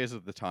going to say is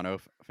that the Tano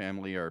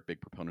family are big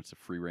proponents of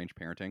free-range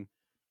parenting.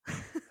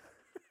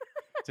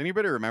 Does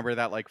anybody remember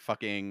that like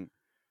fucking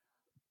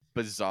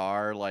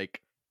bizarre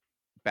like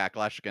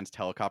backlash against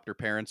helicopter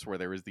parents where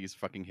there was these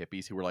fucking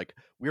hippies who were like,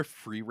 we're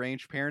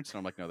free-range parents? And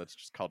I'm like, no, that's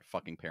just called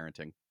fucking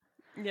parenting.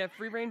 Yeah,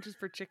 free range is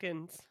for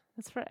chickens.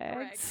 That's for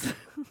eggs.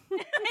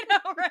 I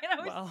know, right?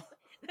 Wow.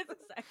 That's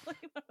exactly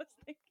what I was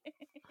thinking.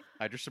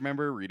 I just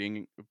remember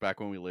reading back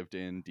when we lived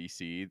in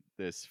DC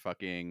this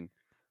fucking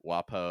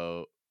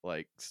WAPO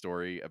like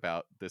story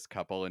about this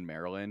couple in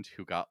Maryland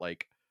who got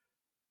like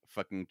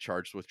fucking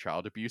charged with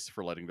child abuse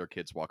for letting their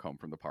kids walk home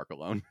from the park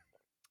alone.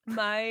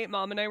 My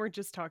mom and I were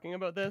just talking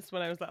about this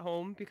when I was at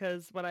home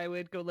because when I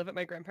would go live at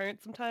my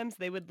grandparents sometimes,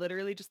 they would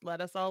literally just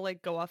let us all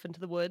like go off into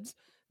the woods.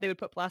 They would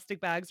put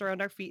plastic bags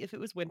around our feet if it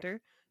was winter,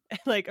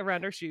 like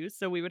around our shoes.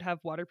 So we would have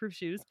waterproof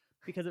shoes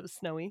because it was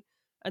snowy.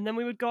 And then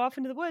we would go off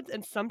into the woods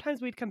and sometimes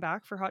we'd come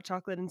back for hot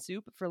chocolate and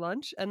soup for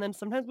lunch. And then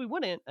sometimes we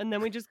wouldn't. And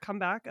then we just come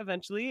back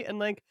eventually. And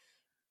like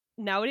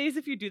nowadays,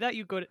 if you do that,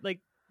 you go to like,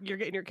 you're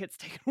getting your kids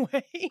taken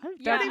away. I've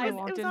Yeah, definitely it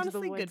walked was into the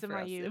honestly woods good in for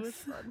my us. It was youth.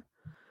 fun.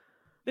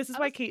 This is I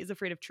why was- Kate is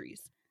afraid of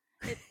trees.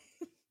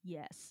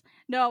 Yes.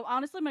 No,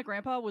 honestly, my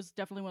grandpa was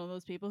definitely one of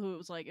those people who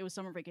was like, it was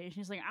summer vacation.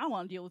 He's like, I don't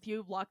want to deal with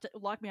you.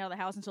 Lock me out of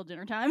the house until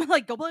dinner time.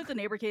 Like, go play with the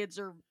neighbor kids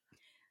or,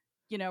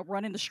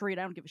 run in the street.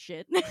 I don't give a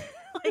shit.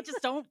 Like,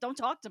 just don't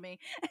talk to me.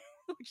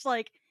 Which,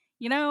 like,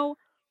 he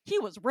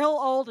was real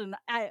old, and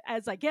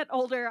as I get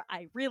older,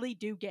 I really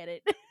do get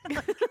it.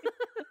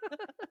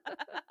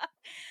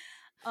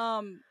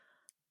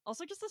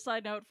 Also, just a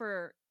side note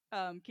for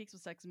Keeks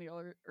was texting me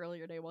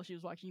earlier today while she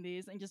was watching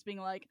these, and just being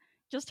like,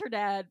 just her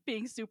dad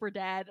being super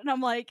dad, and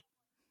I'm like,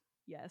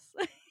 yes,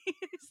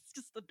 it's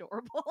just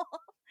adorable.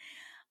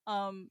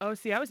 Oh,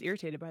 see, I was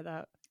irritated by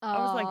that. I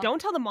was like, don't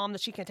tell the mom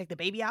that she can't take the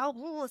baby out.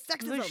 Ooh,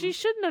 sexism. Like, she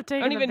shouldn't have I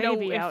taken don't the even know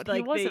baby if out. like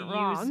He wasn't they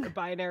wrong. use a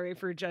binary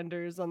for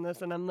genders on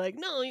this, and I'm like,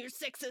 no, you're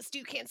sexist.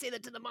 You can't say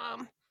that to the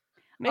mom.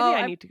 Maybe Oh,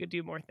 I I- need to go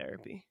do more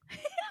therapy.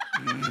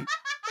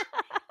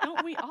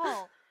 Don't we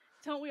all?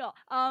 Don't we all?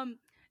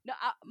 No,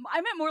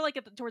 I meant more like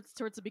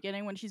towards the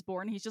beginning when she's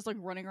born. He's just like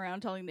running around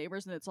telling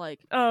neighbors, and it's like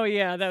Oh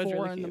yeah, that was 4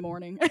 really in cute. the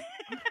morning.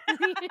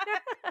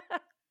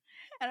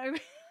 and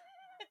Like,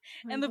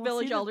 and the we'll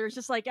village see the- elder is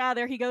just like,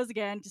 there he goes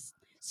again, just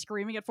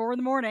screaming at 4 in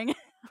the morning,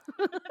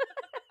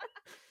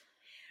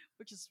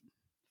 which is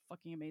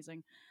fucking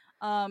amazing.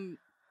 All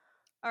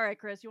right,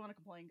 Chris, you want to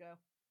complain? Go.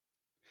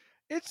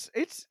 It's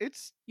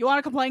You want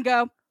to complain?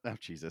 Go. oh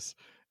Jesus.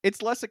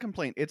 It's less a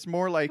complaint. It's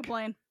more like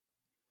Complain.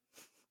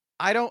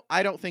 I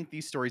don't think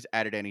these stories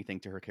added anything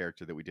to her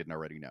character that we didn't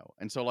already know.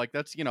 And so like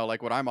that's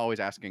like what I'm always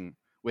asking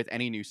with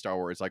any new Star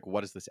Wars, like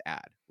what does this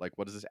add? Like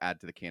what does this add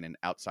to the canon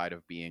outside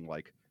of being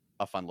like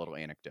a fun little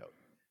anecdote?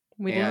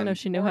 We didn't know And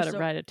she knew more how to so-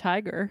 ride a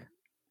tiger.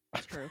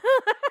 That's true.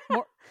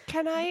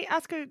 Can I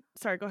ask a?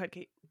 Sorry, go ahead,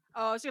 Kate.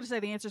 Oh, I was gonna say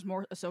the answer is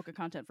more Ahsoka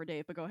content for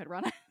Dave, but go ahead,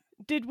 Rana.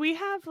 Did we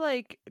have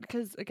like?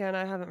 Because again,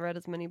 I haven't read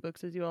as many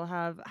books as you all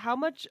have. How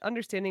much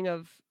understanding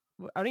of?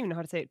 I don't even know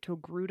how to say it.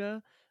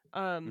 Togruta.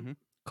 Mhm.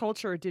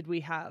 Culture did we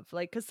have?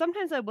 Like, because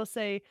sometimes I will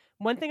say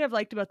one thing I've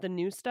liked about the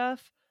new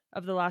stuff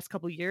of the last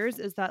couple years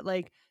is that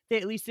like they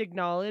at least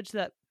acknowledge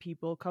that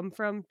people come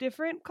from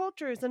different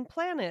cultures and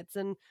planets,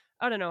 and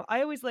I don't know.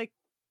 I always like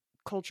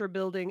culture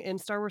building in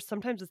Star Wars.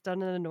 Sometimes it's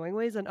done in annoying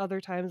ways, and other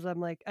times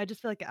I'm like, I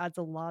just feel like it adds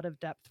a lot of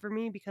depth for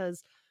me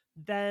because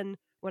then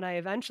when I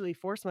eventually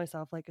force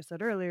myself, like I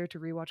said earlier, to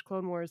rewatch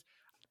Clone Wars,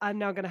 I'm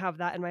now going to have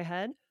that in my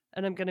head,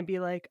 and I'm going to be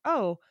like,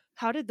 oh,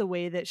 how did the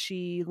way that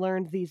she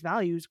learned these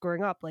values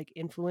growing up like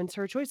influence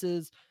her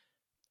choices?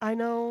 I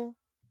know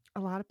a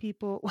lot of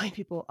people, white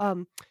people,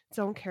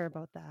 don't care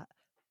about that,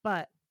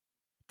 but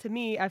to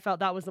me, I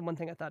felt that was the one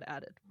thing I thought it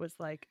added was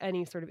like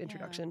any sort of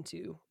introduction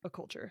to a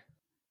culture.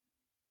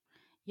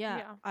 Yeah,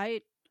 Yeah.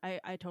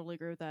 I totally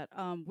agree with that.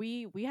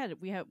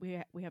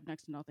 We have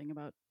next to nothing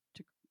about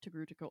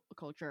Togruta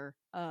culture.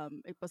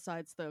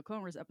 Besides the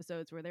Clone Wars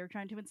episodes where they were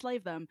trying to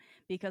enslave them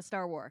because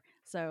Star Wars.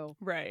 So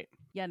Right.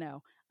 yeah,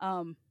 no.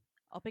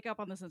 I'll pick up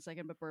on this in a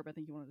second, but Burb, I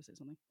think you wanted to say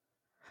something.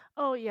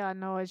 Oh yeah,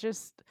 no, it's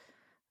just,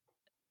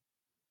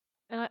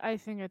 and I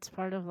think it's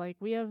part of like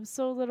we have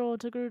so little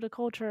Togruta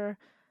culture,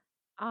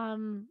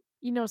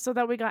 so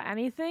that we got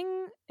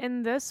anything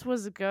in this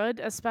was good,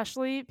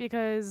 especially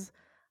because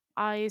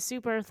I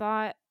super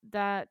thought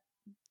that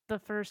the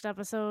first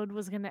episode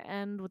was gonna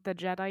end with the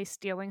Jedi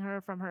stealing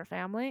her from her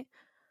family.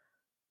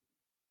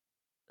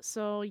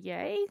 So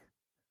yay.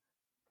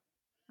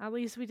 At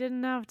least we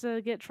didn't have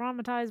to get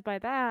traumatized by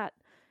that,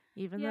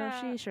 even though Yeah.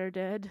 she sure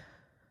did.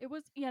 It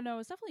was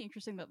it's definitely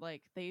interesting that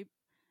like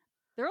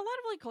there are a lot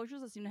of like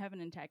cultures that seem to have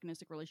an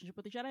antagonistic relationship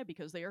with the Jedi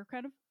because they are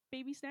kind of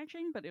baby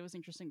snatching, but it was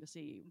interesting to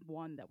see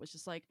one that was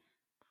just like,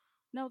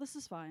 no, this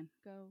is fine.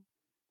 Go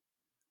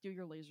do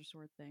your laser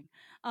sword thing.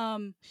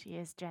 She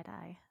is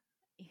Jedi.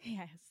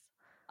 Yes.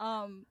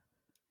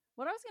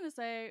 What I was gonna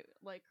say,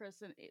 like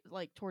Chris, and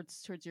like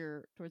towards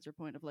your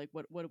point of like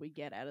what do we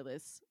get out of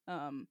this?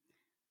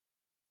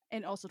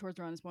 And also towards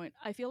Ron's point,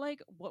 I feel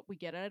like what we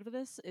get out of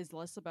this is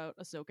less about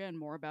Ahsoka and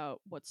more about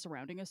what's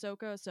surrounding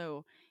Ahsoka.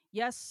 So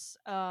yes,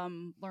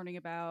 learning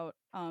about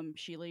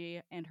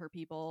Sheely and her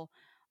people.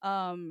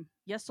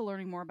 Yes, to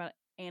learning more about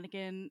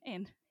Anakin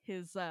and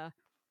his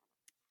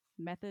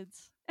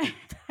methods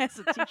as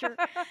a teacher.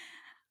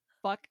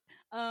 Fuck.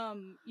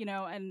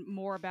 And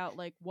more about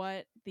like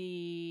what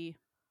the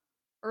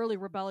early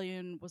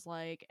rebellion was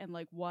like and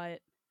like what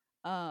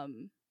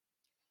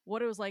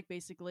it was like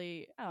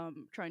basically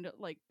trying to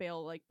like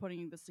Bail like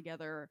putting this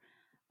together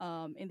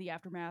in the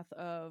aftermath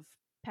of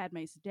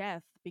Padme's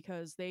death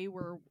because they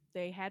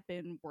had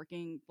been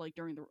working like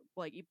during the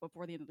like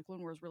before the end of the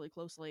Clone Wars really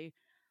closely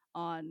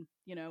on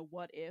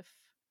what if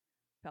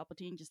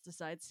Palpatine just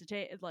decides to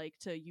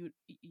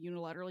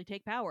unilaterally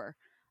take power.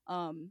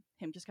 Him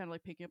just kind of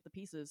like picking up the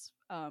pieces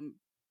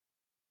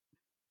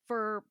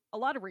for a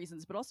lot of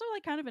reasons, but also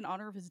like kind of in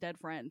honor of his dead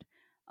friend.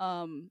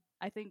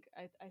 I think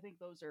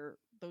those are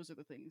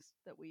the things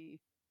that we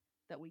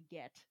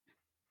get,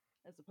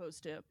 as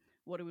opposed to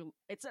what do we.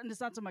 It's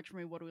not so much for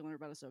me. What do we learn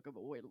about Ahsoka,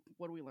 but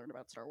what do we learn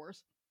about Star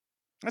Wars?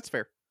 That's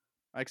fair.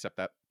 I accept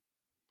that.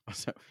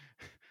 Also,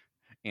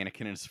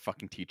 Anakin and his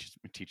fucking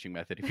teaching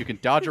method. If you can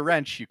dodge a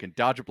wrench, you can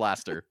dodge a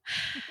blaster.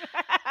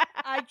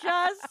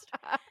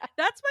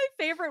 That's my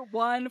favorite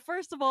one.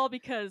 First of all,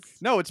 because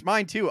no, it's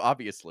mine too,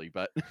 obviously,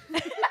 but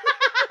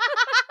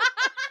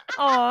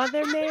oh,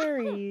 they're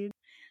married.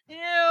 Ew.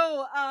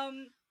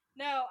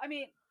 No, I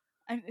mean,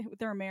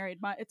 they're married.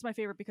 It's my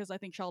favorite because I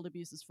think child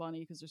abuse is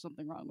funny because there's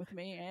something wrong with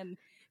me, and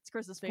it's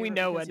Chris's favorite. We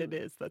know what it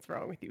is that's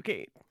wrong with you,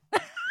 Kate.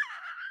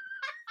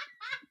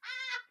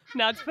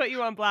 Not to put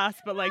you on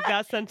blast, but like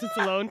that sentence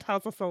alone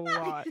tells us a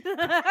lot.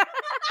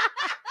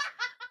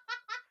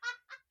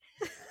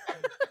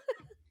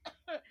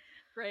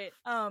 Great.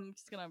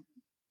 Just gonna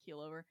keel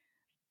over.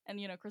 And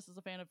Chris is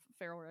a fan of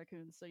feral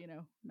raccoons, so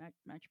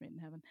match made in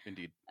heaven.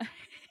 Indeed.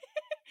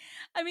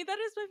 I mean, that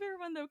is my favorite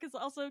one though, because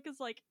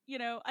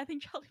I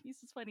think child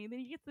abuse is funny. And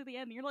then you get to the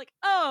end, and you're like,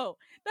 oh,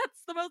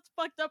 that's the most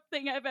fucked up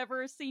thing I've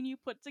ever seen you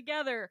put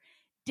together,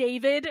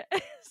 David.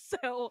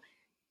 So,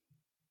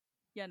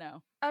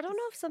 I don't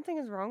know if something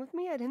is wrong with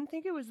me. I didn't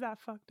think it was that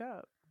fucked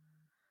up.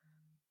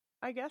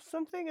 I guess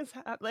something is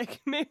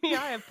like maybe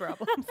I have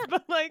problems,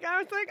 but like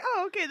I was like,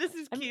 oh, okay, this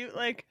is cute.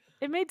 Like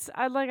it made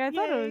I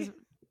thought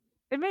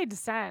it made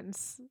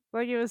sense.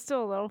 Like it was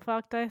still a little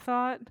fucked. I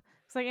thought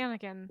it's like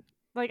Anakin.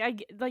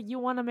 Like you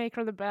want to make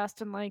her the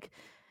best, and like,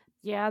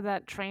 yeah,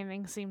 that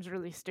training seems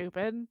really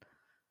stupid.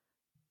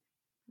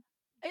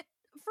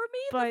 For me,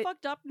 the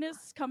fucked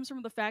upness comes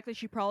from the fact that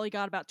she probably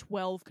got about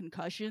 12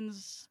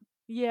 concussions.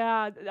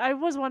 Yeah, I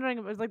was wondering.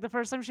 It was like the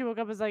first time she woke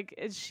up, I was like,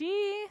 is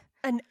she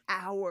an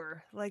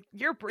hour? Like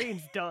your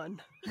brain's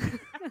done.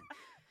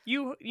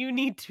 You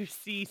need to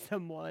see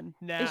someone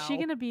now. Is she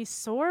gonna be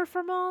sore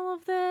from all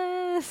of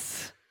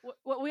this?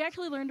 What we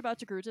actually learned about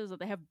Togruta is that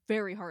they have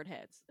very hard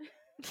heads.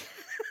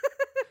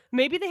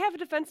 Maybe they have a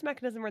defense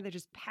mechanism where they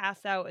just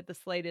pass out at the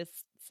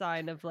slightest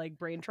sign of like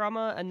brain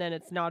trauma, and then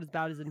it's not as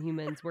bad as in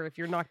humans, where if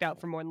you're knocked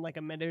out for more than like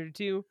a minute or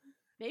two,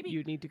 maybe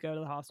you need to go to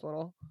the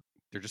hospital.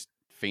 They're just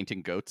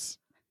fainting goats.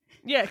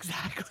 Yeah,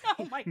 exactly.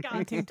 Oh my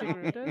god,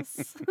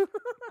 Togrutas.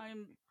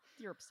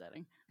 You're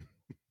upsetting.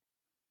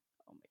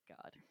 Oh my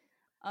god.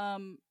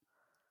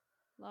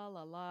 La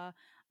la la.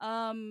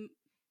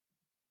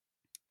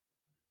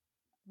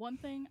 One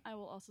thing I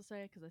will also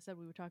say, because I said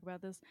we would talk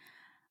about this.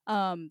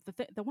 The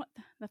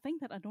thing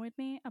that annoyed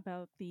me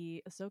about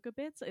the Ahsoka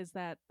bits is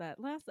that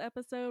last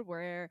episode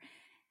where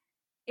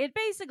it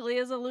basically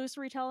is a loose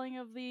retelling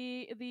of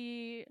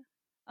the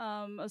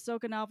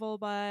Ahsoka novel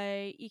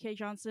by E.K.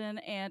 Johnston,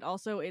 and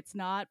also it's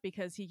not,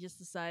 because he just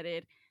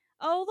decided,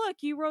 oh look,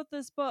 you wrote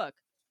this book.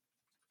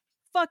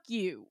 Fuck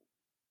you.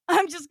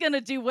 I'm just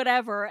gonna do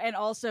whatever and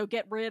also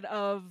get rid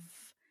of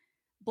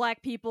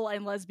black people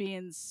and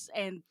lesbians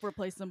and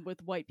replace them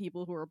with white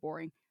people who are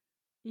boring.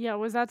 Yeah,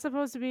 was that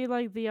supposed to be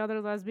like the other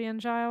lesbian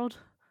child?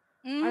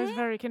 Mm-hmm. I was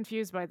very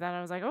confused by that.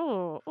 I was like,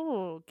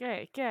 oh,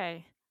 gay.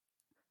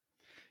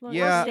 Look,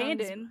 yeah.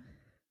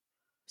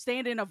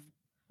 Stand-in of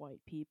white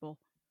people.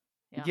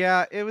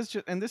 Yeah, it was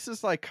just, and this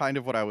is like kind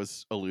of what I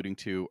was alluding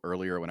to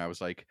earlier when I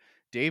was like,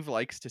 Dave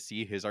likes to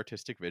see his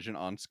artistic vision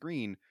on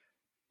screen,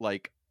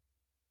 like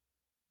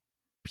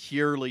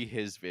purely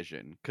his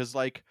vision. Because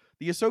like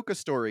the Ahsoka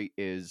story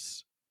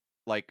is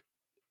like,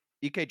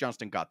 E.K.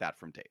 Johnston got that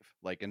from Dave.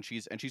 Like, and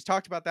she's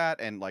talked about that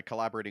and like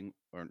collaborating,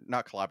 or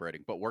not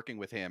collaborating, but working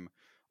with him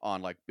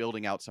on like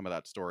building out some of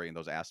that story and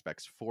those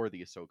aspects for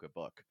the Ahsoka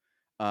book.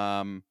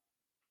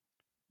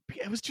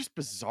 It was just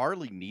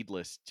bizarrely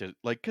needless to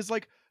like, because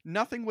like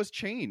nothing was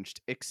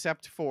changed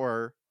except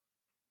for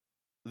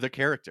the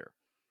character.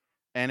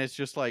 And it's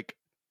just like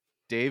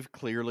Dave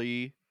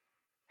clearly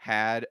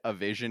had a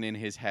vision in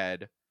his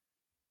head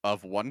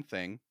of one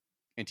thing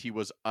and he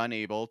was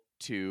unable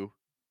to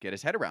get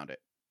his head around it.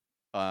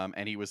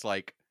 And he was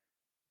like,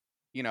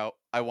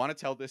 I want to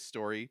tell this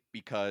story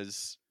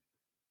because,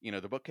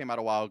 the book came out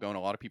a while ago and a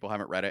lot of people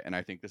haven't read it. And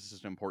I think this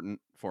is an important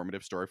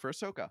formative story for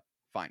Ahsoka.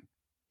 Fine.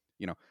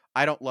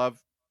 I don't love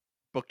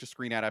book to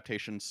screen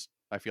adaptations.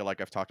 I feel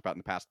like I've talked about in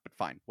the past, but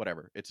fine,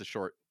 whatever. It's a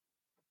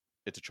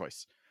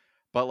choice.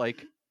 But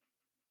like,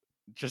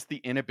 just the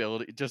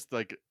inability, just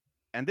like,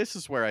 and this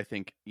is where I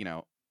think,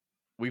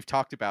 we've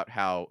talked about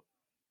how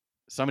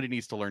somebody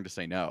needs to learn to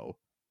say no.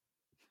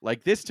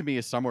 Like, this to me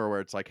is somewhere where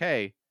it's like,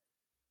 hey,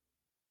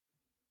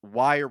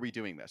 why are we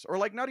doing this? Or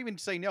like, not even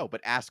say no, but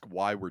ask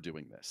why we're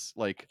doing this.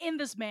 Like, in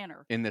this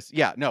manner.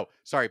 Yeah, no,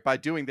 sorry. By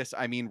doing this,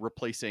 I mean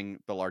replacing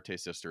the Larte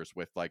sisters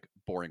with like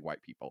boring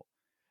white people.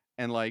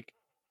 And like,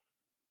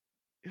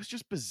 it was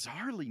just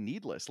bizarrely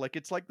needless. Like,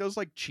 it's like those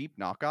like cheap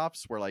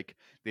knockoffs where like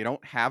they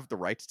don't have the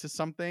rights to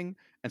something.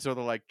 And so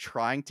they're like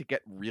trying to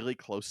get really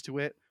close to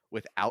it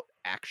without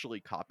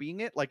actually copying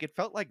it. Like it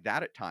felt like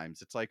that at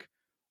times. It's like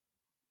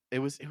it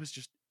was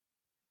just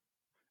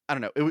I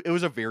don't know. It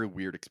was a very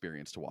weird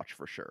experience to watch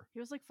for sure. He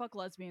was like, "Fuck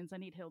lesbians, I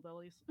need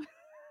hillbillies."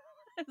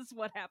 That's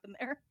what happened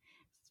there.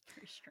 It's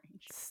very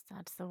strange.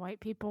 That's the white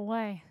people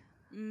way.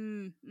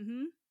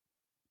 Mm-hmm.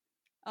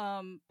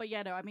 But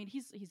yeah, no, I mean,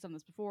 he's done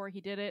this before. He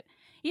did it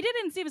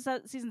in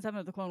season 7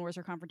 of the Clone Wars,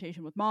 her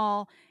confrontation with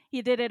Maul.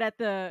 He did it at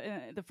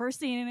the first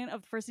scene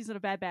of the first season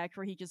of Bad Batch,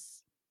 where he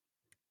just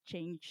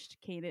changed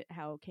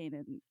how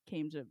Kanan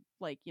came to,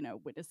 like, you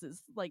know,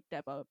 witnesses like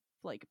Deba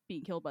like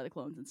being killed by the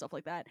clones and stuff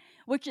like that.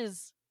 Which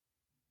is,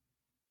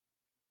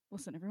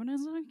 listen, everyone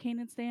has a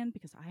Kanan stand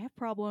because I have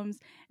problems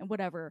and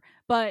whatever.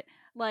 But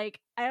like,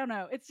 I don't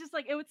know. It's just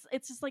like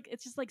it's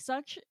just like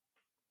such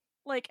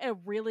like a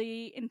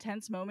really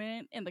intense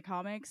moment in the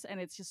comics, and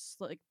it's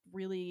just like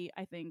really,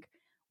 I think,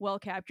 well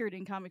captured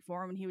in comic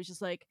form. And he was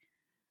just like,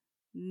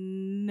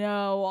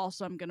 no,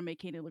 also I'm gonna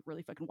make Kanan look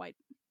really fucking white.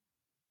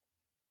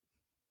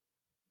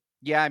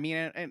 Yeah, I mean,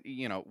 and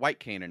you know, white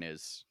Kanan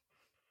is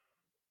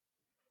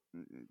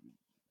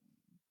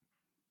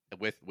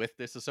with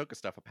this Ahsoka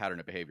stuff a pattern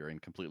of behavior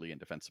and completely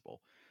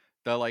indefensible.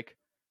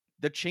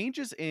 The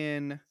changes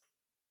in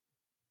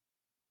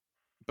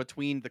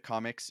between the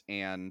comics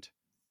and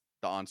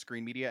the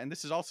on-screen media, and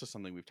this is also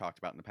something we've talked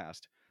about in the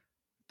past,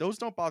 those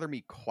don't bother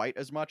me quite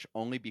as much,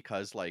 only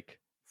because, like,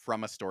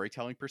 from a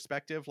storytelling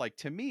perspective, like,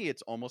 to me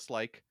it's almost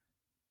like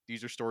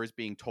these are stories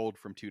being told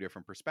from two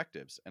different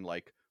perspectives, and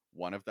like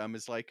one of them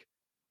is like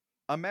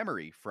a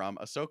memory from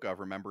Ahsoka of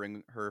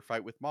remembering her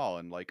fight with Maul,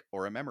 and like,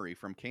 or a memory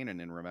from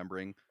Kanan and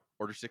remembering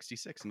Order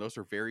 66, and those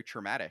are very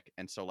traumatic,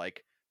 and so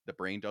like the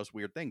brain does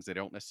weird things. They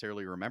don't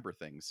necessarily remember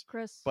things,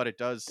 Chris, but it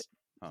does.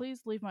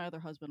 please leave my other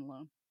husband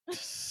alone.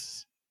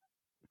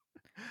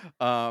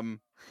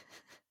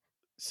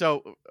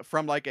 So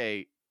from like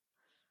a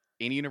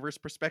in-universe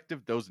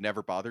perspective, those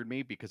never bothered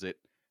me because it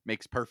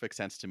makes perfect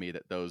sense to me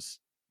that those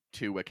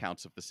two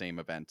accounts of the same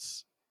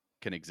events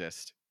can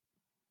exist,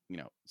 you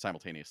know,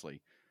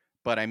 simultaneously.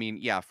 But I mean,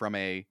 yeah, from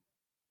a,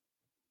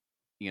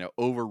 you know,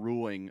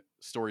 overruling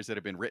stories that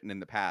have been written in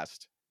the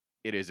past,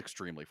 it is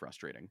extremely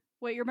frustrating.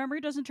 Wait, your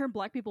memory doesn't turn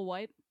black people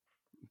white?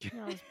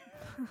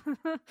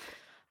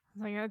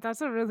 Like,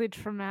 that's a really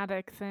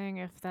traumatic thing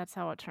if that's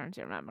how it turns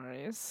your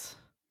memories.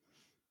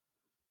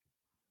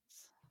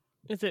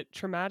 Is it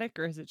traumatic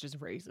or is it just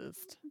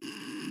racist?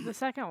 The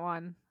second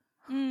one.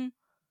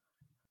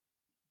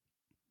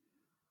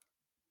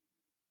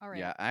 All right.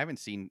 Yeah, I haven't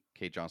seen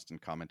Kate Johnston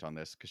comment on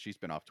this because she's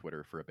been off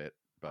Twitter for a bit.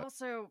 But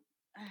Also,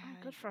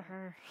 good for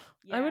her.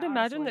 yeah, I would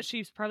imagine honestly. that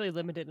she's probably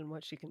limited in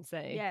what she can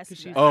say. Yes,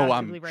 because she's Oh,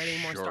 I'm actively writing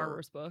more Star sure.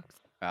 Wars books.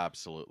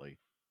 absolutely.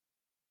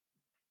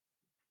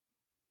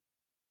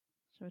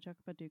 Shall we talk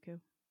about Dooku?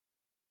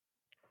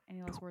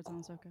 Any last words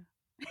on Ahsoka?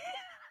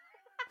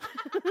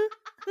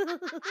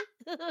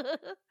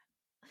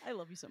 I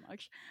love you so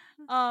much.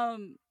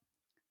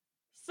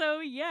 So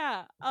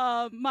yeah,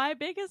 my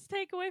biggest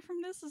takeaway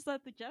from this is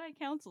that the Jedi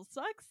Council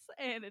sucks,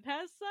 and it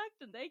has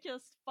sucked, and they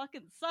just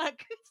fucking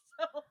suck.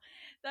 So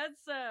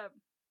that's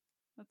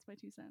my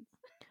 2 cents.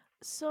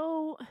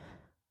 So,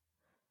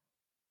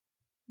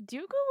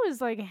 Dooku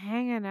was like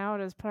hanging out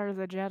as part of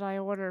the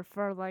Jedi Order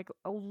for like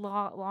a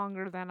lot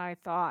longer than I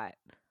thought.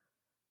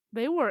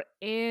 They were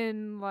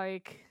in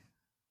like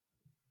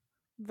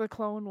the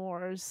Clone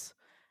Wars,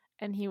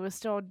 and he was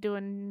still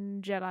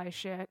doing Jedi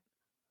shit.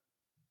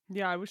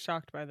 Yeah, I was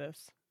shocked by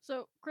this.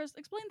 So, Chris,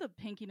 explain the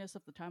pinkiness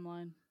of the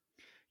timeline.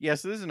 Yeah,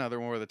 so this is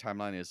another one where the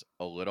timeline is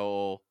a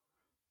little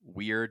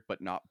weird, but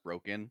not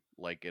broken.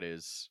 Like it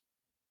is,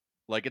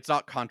 like it's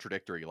not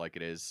contradictory like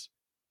it is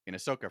in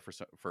Ahsoka,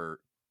 for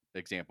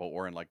example,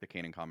 or in like the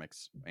Kanan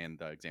comics and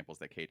the examples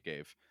that Kate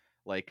gave.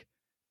 Like,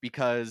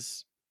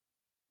 because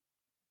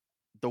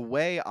the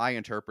way I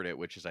interpret it,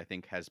 which is I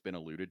think has been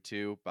alluded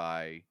to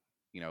by,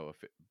 you know,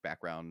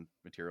 background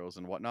materials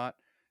and whatnot,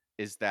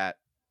 is that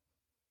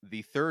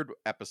the third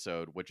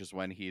episode, which is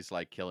when he's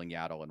like killing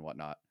Yaddle and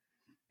whatnot,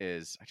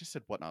 is, I just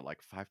said whatnot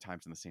like 5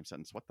 times in the same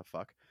sentence. What the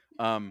fuck?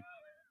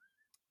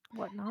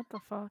 What not the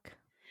fuck?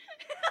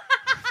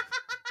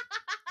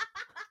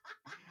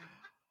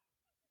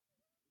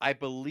 I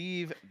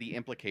believe the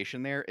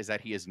implication there is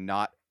that he is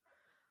not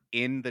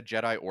in the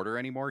Jedi Order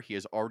anymore. He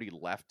has already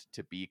left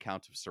to be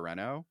Count of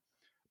Sereno,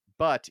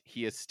 but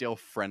he is still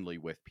friendly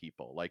with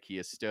people. Like he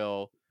is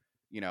still,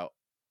 you know,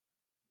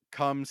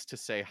 comes to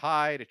say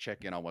hi, to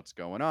check in on what's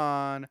going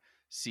on,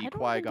 see I don't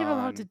Qui-Gon. think you're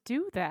allowed to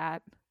do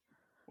that.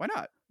 Why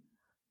not?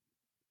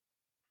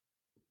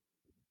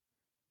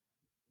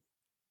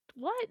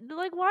 What?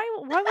 Like, why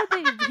would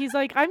they? He's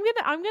like, I'm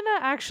gonna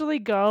actually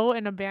go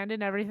and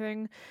abandon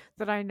everything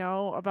that I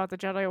know about the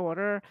Jedi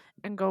Order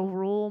and go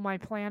rule my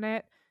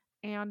planet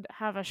and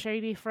have a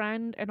shady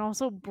friend and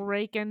also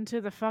break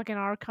into the fucking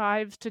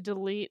archives to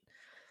delete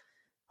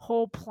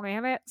whole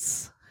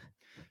planets.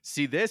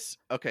 See this?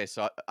 Okay,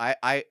 so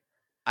I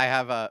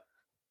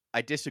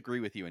disagree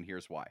with you, and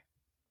here's why.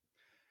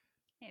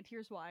 And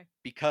here's why.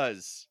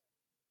 Because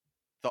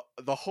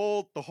the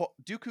whole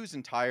Dooku's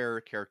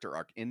entire character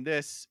arc in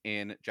this,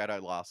 in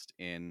Jedi Lost,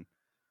 in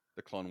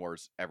the Clone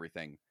Wars,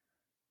 everything,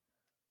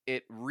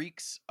 it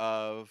reeks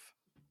of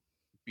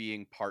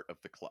being part of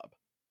the club.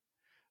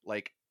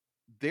 Like,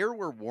 there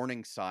were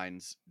warning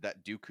signs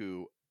that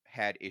Dooku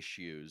had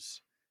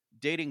issues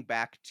dating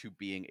back to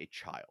being a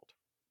child.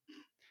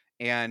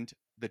 And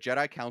the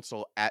Jedi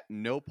Council at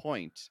no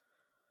point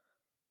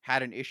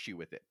had an issue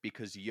with it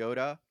because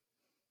Yoda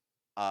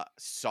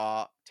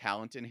saw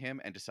talent in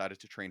him and decided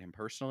to train him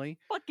personally.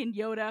 Fucking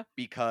Yoda.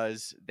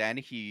 Because then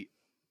he,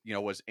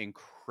 was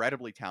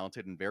incredibly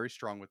talented and very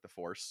strong with the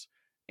Force,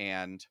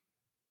 and,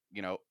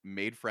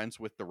 made friends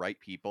with the right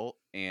people,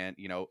 and,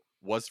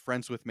 was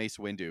friends with Mace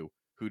Windu,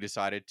 who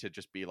decided to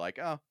just be like,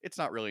 oh, it's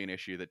not really an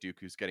issue that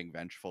Dooku's getting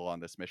vengeful on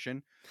this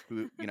mission,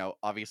 who,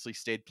 obviously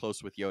stayed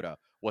close with Yoda,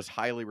 was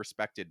highly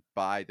respected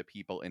by the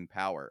people in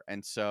power.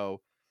 And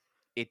so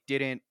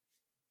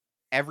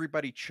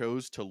everybody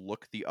chose to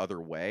look the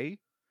other way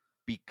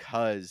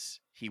because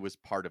he was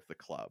part of the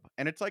club.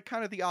 And it's like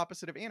kind of the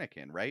opposite of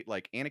Anakin, right?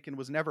 Like, Anakin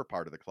was never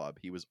part of the club.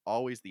 He was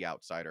always the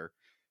outsider,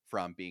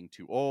 from being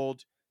too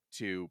old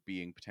to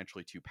being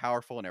potentially too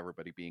powerful and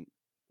everybody being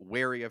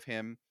wary of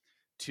him,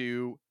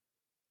 to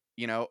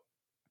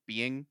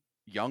being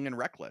young and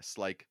reckless.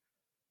 Like,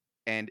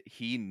 and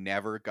he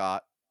never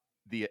got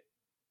the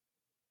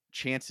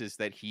chances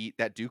that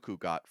Dooku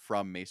got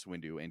from Mace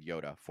Windu and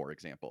Yoda, for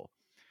example.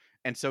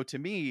 And so to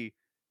me,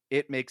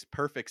 it makes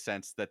perfect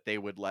sense that they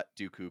would let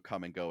Dooku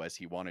come and go as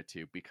he wanted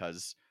to,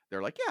 because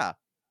they're like, yeah,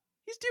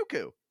 he's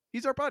Dooku.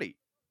 He's our buddy.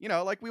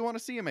 Like, we want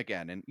to see him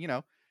again. And,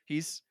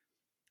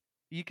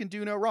 he can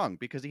do no wrong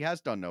because he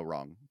has done no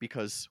wrong,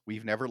 because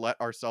we've never let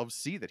ourselves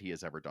see that he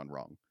has ever done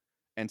wrong.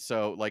 And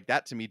so, like,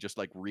 that to me just,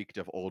 like, reeked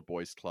of old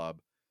boys club.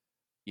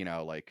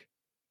 Like,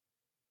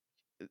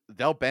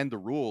 they'll bend the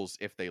rules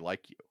if they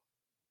like you.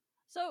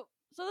 So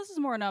this is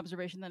more an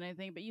observation than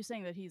anything, but you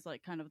saying that he's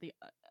like kind of the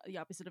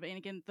opposite of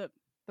Anakin.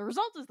 The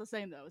result is the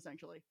same though,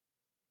 essentially.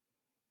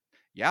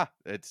 Yeah,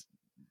 it's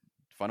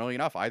funnily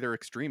enough either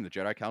extreme. The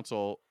Jedi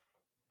Council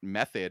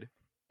method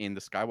in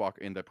the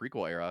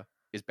prequel era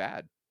is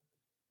bad.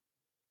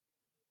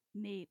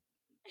 Neat.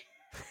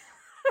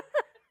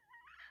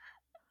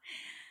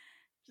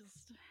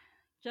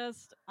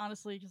 just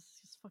honestly,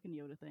 just fucking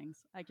Yoda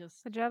things.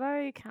 The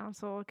Jedi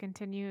Council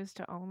continues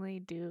to only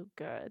do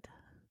good.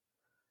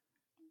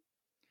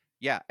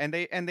 Yeah, and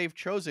they've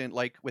chosen,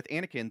 like with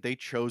Anakin, they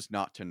chose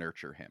not to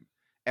nurture him.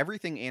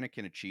 Everything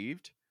Anakin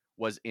achieved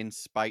was in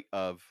spite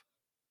of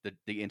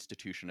the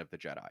institution of the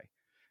Jedi.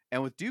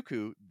 And with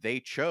Dooku, they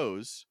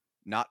chose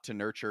not to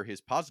nurture his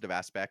positive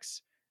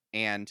aspects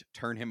and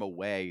turn him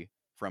away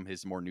from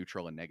his more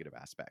neutral and negative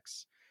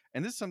aspects.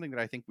 And this is something that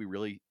I think we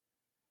really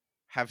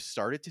have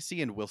started to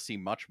see and will see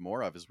much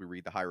more of as we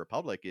read the High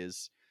Republic.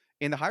 Is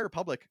in the High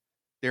Republic,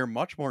 they're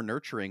much more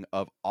nurturing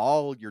of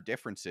all your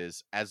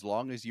differences as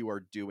long as you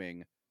are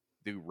doing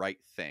the right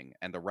thing.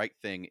 And the right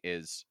thing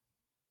is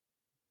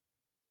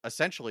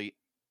essentially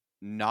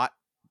not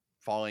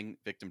falling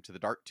victim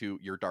to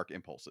your dark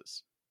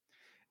impulses.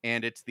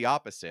 And it's the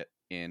opposite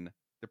in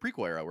the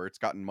prequel era, where it's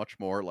gotten much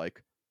more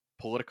like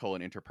political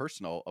and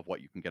interpersonal of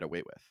what you can get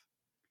away with.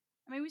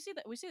 I mean,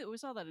 we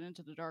saw that in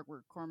Into the Dark,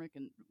 where Cormac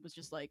was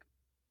just like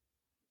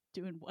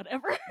doing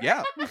whatever.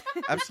 Yeah,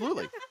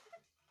 absolutely.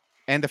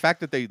 And the fact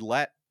that they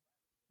let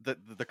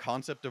the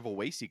concept of a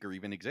Wayseeker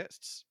even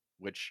exists,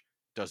 which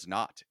does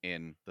not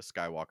in the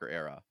Skywalker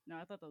era. No,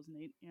 I thought that was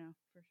neat. Yeah,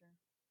 for sure.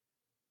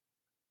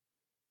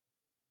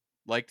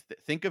 Like,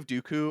 think of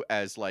Dooku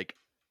as like,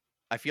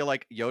 I feel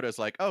like Yoda's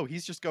like, oh,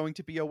 he's just going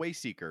to be a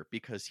Wayseeker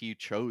because he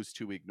chose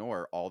to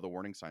ignore all the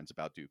warning signs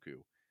about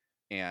Dooku.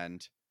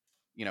 And,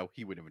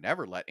 he would have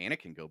never let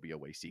Anakin go be a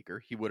Wayseeker.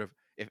 He would have,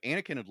 if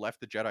Anakin had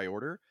left the Jedi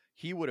Order,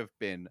 he would have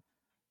been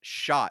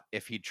shot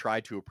if he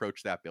tried to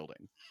approach that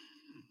building.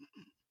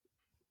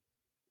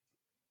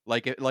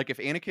 Like if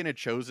Anakin had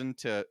chosen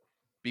to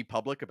be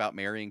public about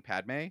marrying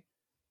Padme,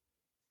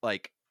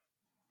 like,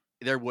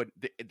 there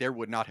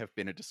would not have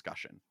been a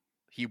discussion.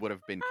 He would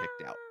have been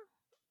kicked out.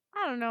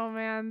 I don't know,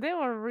 man. They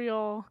were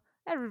real.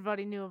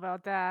 Everybody knew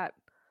about that.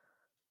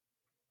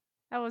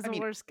 That was the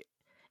worst.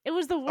 It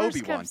was the worst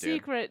Obi-Wan kept did. Ahsoka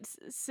secret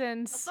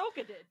since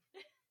did.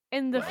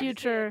 in the Right.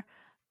 future.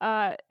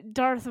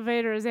 Darth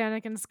Vader is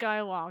Anakin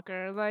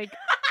Skywalker. Like,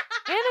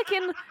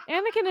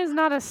 Anakin is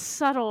not a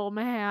subtle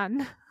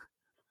man.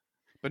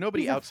 But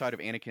nobody He's a- outside of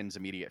Anakin's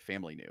immediate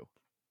family knew.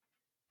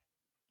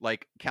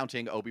 Like,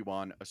 counting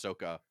Obi-Wan,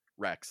 Ahsoka,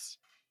 Rex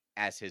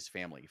as his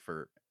family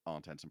for all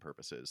intents and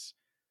purposes.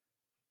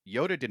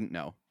 Yoda didn't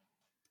know.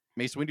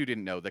 Mace Windu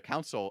didn't know. The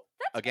Council,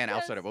 again,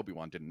 outside of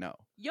Obi-Wan, didn't know.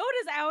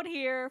 Yoda's out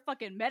here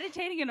fucking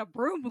meditating in a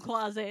broom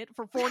closet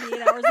for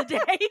 48 hours a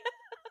day.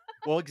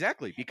 Well,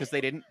 exactly, because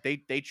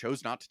they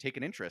chose not to take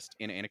an interest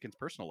in Anakin's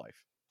personal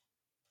life.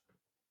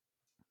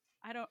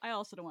 I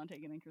also don't want to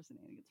take an interest in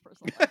Anakin's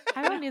personal life.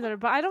 I don't either,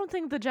 but I don't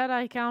think the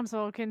Jedi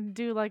Council can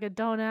do like a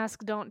don't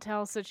ask, don't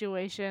tell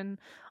situation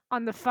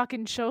on the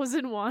fucking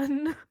chosen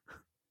one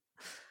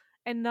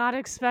and not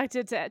expect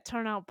it to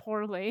turn out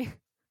poorly.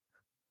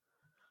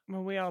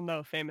 Well, we all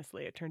know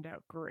famously it turned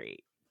out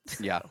great.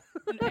 Yeah.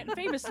 And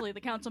famously, the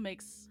council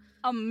makes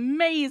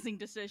amazing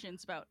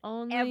decisions about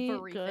Only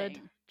everything.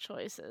 good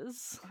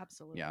choices.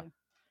 Absolutely. Yeah.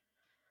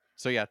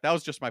 So yeah, that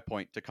was just my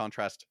point to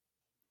contrast,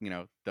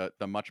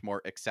 the much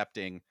more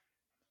accepting,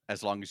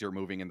 as long as you're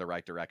moving in the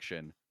right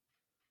direction,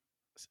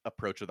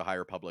 approach of the High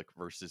Republic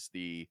versus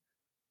the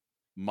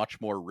much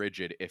more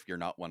rigid if you're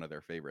not one of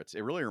their favorites.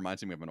 It really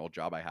reminds me of an old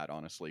job I had,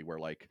 honestly, where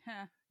like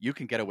you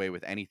can get away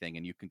with anything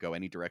and you can go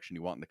any direction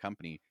you want in the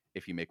company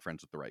if you make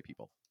friends with the right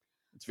people.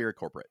 It's very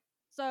corporate.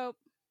 So,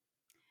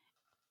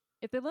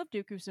 if they love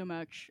Dooku so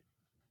much,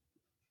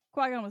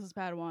 Qui-Gon was his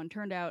Padawan,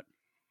 turned out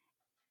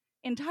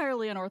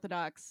entirely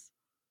unorthodox.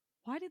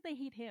 Why did they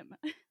hate him?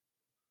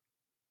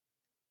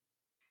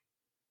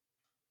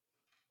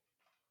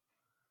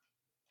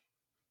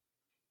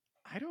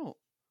 I don't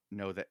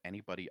know that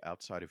anybody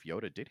outside of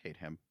Yoda did hate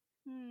him.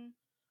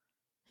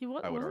 He I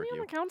would wasn't he on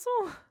argue. the council?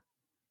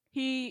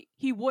 He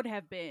would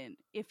have been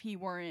if he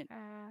weren't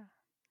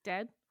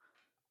Dead?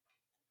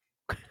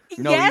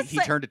 No, yes! he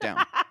turned it down.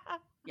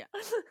 Yeah.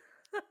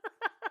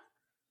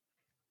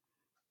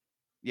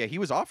 Yeah, he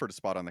was offered a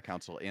spot on the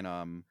council in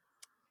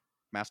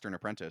Master and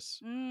Apprentice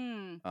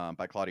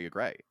by Claudia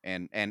Gray,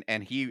 and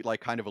he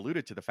like kind of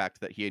alluded to the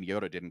fact that he and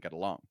Yoda didn't get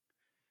along,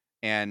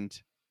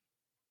 and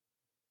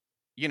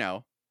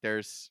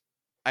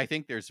I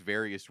think there's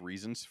various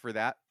reasons for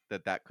that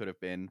could have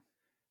been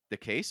the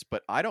case,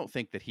 but I don't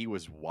think that he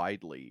was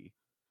widely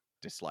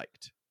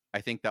disliked. I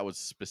think that was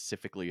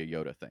specifically a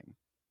Yoda thing.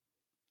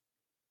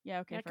 Yeah,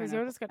 okay. Yeah, because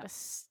Yoda's got a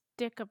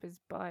stick up his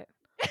butt.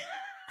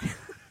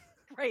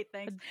 Great,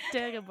 thanks. A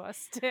Dagobah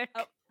stick.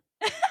 Oh.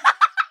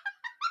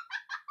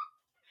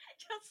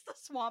 Just the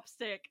swamp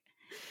stick.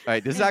 All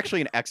right, this is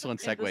actually an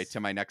excellent And segue this to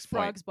my next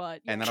point, Frog's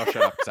butt. and then I'll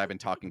shut up because I've been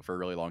talking for a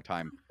really long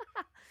time.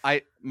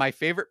 My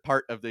favorite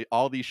part of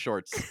all these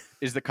shorts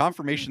is the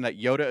confirmation that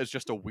Yoda is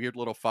just a weird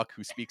little fuck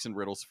who speaks in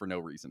riddles for no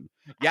reason.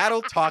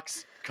 Yaddle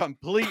talks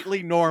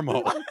completely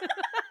normal.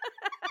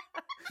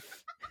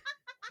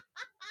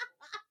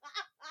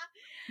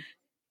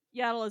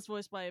 Yaddle is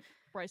voiced by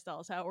Bryce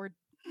Dallas Howard.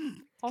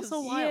 Also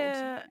 'Cause-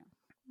 wild.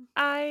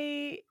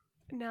 Yeah,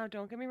 now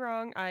don't get me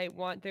wrong. I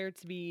want there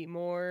to be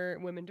more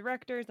women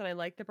directors, and I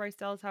like that Bryce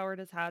Dallas Howard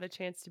has had a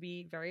chance to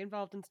be very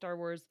involved in Star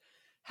Wars.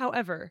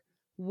 However,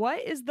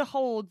 what is the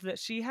hold that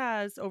she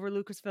has over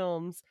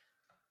Lucasfilms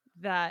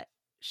that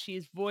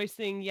she's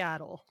voicing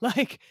Yaddle?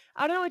 Like,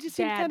 I don't know, it just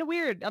seems Dad. kind of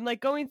weird. I'm like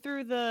going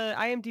through the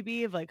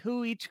IMDb of like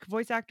who each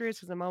voice actor is,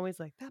 because I'm always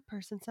like, that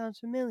person sounds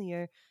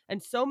familiar.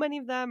 And so many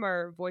of them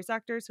are voice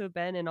actors who have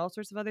been in all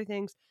sorts of other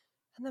things.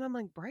 And then I'm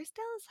like, Bryce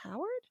Dallas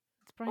Howard?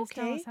 It's Bryce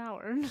Dallas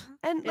Howard.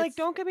 And like, It's-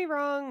 don't get me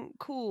wrong,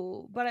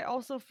 cool. But I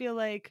also feel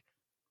like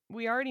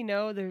we already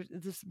know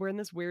we're in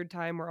this weird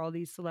time where all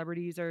these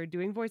celebrities are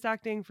doing voice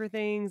acting for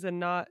things and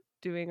not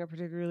doing a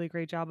particularly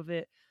great job of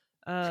it.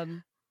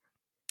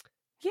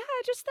 Yeah,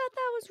 I just thought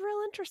that was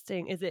real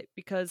interesting. Is it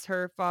because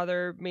her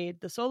father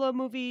made the Solo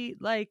movie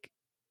like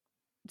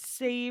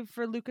save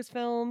for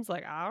Lucasfilms?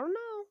 Like, I don't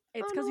know. It's I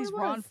don't because know he's what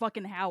it Ron was.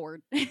 fucking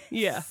Howard.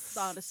 Yeah. It's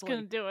Honestly.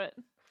 gonna do it.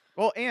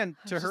 Well, and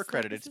I to was her just like,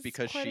 credit, this it's is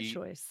because quite a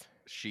choice.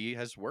 she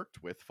has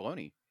worked with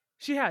Filoni.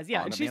 She has, yeah,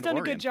 on and The she's done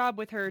a good Mandalorian. job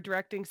with her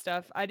directing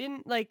stuff. I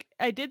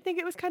did think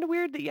it was kind of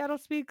weird that Yaddle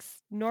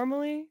speaks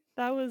normally.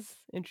 That was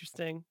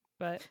interesting,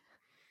 but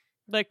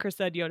like Chris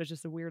said, Yoda's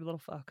just a weird little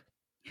fuck.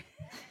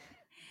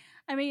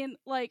 I mean,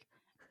 like,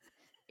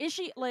 is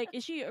she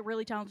a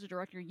really talented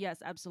director? Yes,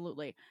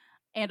 absolutely.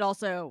 And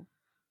also,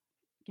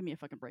 give me a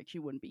fucking break. She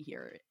wouldn't be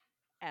here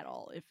at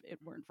all if it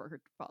weren't for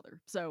her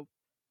father. So,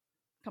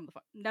 come the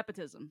fuck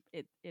nepotism.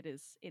 It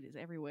is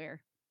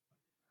everywhere.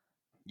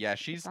 Yeah,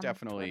 she's It's on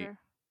definitely, Twitter.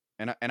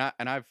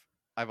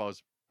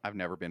 I've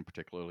never been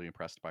particularly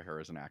impressed by her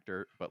as an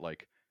actor, but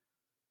like,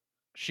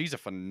 she's a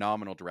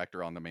phenomenal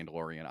director on The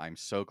Mandalorian. I'm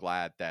so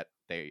glad that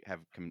they have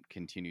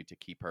continued to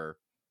keep her,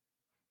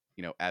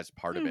 as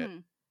part of it.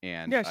 Mhm.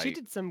 And Yeah, she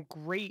did some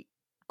great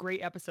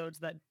episodes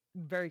that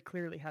very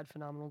clearly had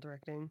phenomenal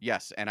directing.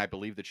 Yes, and I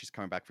believe that she's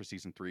coming back for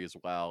season 3 as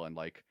well. And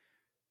like,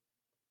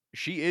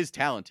 she is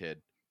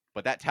talented,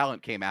 but that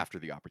talent came after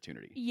the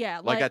opportunity. Yeah,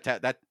 Like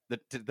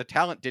the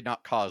talent did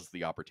not cause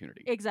the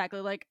opportunity.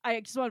 exactly. Like, I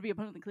just want to be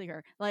abundantly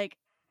clear. Like,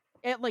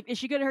 is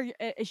she good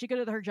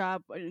at her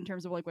job in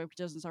terms of like what she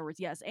does in Star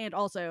Wars? Yes, and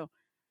also,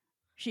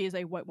 she is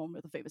a white woman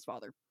with a famous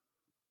father.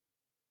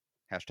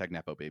 Hashtag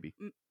Nepo baby.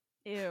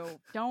 Ew!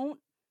 Don't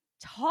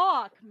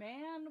talk,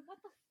 man. What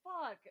the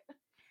fuck?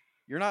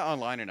 You're not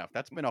online enough.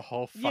 That's been a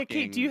whole fucking Yeah,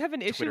 Kate, do you have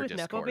an issue Twitter with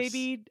Nepo discourse.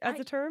 baby as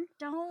a term?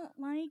 Don't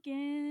like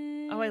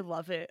it. Oh, I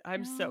love it.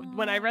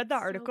 When I read the Oh,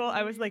 so article,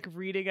 I was weird. like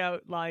reading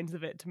out lines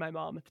of it to my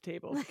mom at the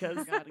table Oh because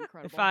my God,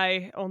 incredible. if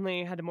I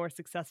only had a more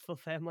successful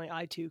family,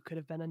 I too could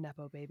have been a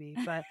Nepo baby.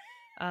 But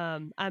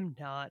I'm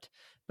not.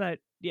 But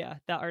yeah,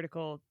 that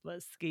article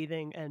was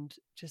scathing and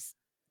just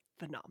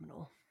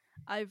phenomenal.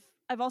 I've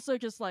also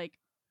just like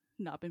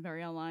not been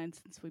very online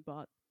since we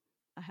bought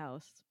a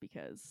house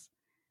because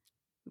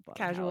we bought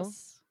Casual. a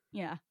house.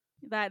 Yeah,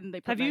 that and they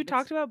put Have you magnets-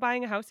 talked about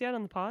buying a house yet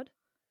on the pod?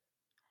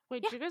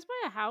 Wait, Yeah. did you guys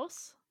buy a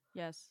house?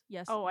 Yes.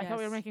 Oh, I thought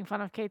we were making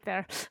fun of Kate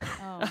there.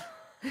 Oh.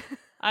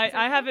 I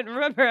haven't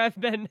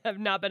I've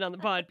not been on the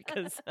pod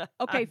because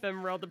Okay. I've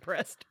been real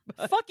depressed.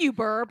 But Fuck you,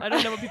 Burb. I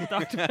don't know what people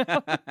talked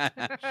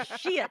about.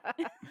 Shit.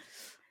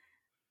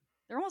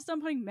 They're almost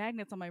done putting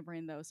magnets on my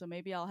brain though, so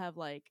maybe I'll have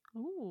like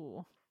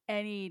Ooh.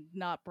 any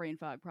not brain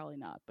fog, probably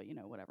not, but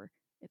whatever.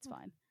 It's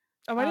fine.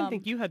 Oh, I didn't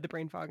think you had the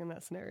brain fog in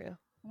that scenario.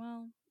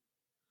 Well,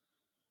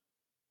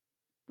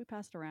 we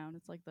passed around.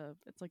 It's like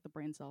the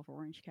brain cell for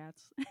orange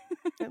cats.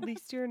 At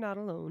least you're not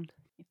alone.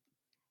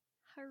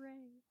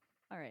 Hooray.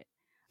 All right.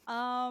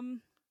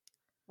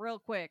 Real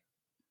quick.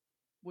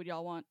 Would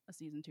y'all want a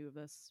season 2 of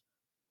this?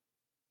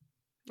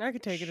 I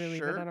could take it or leave it.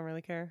 Sure. I don't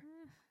really care.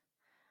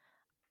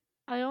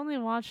 I only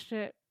watched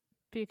it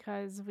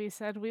because we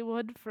said we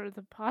would for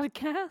the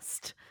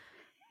podcast.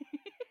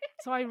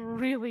 So I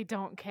really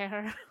don't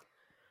care.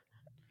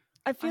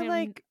 I feel am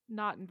like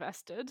not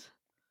invested.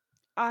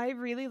 I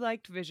really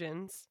liked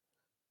Visions,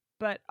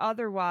 but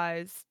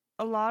otherwise,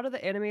 a lot of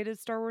the animated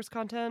Star Wars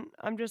content,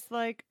 I'm just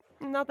like,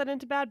 not that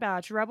into Bad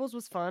Batch. Rebels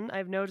was fun. I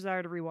have no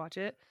desire to rewatch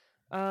it.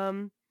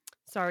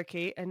 Sorry,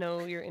 Kate. I know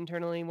you're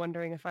internally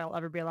wondering if I'll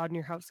ever be allowed in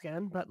your house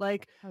again, but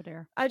like, How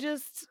dare.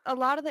 a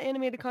lot of the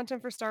animated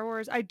content for Star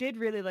Wars, I did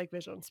really like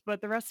Visions,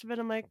 but the rest of it,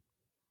 I'm like,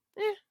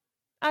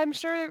 I'm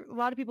sure a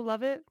lot of people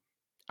love it.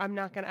 I'm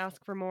not going to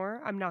ask for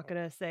more. I'm not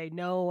going to say,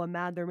 no, I'm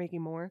mad they're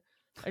making more.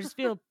 I just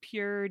feel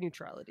pure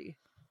neutrality.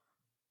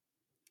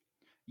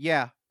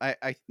 Yeah,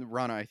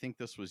 Rana, I think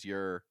this was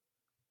your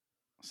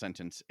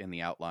sentence in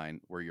the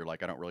outline where you're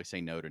like, I don't really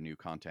say no to new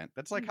content.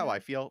 That's like how I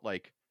feel.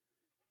 Like,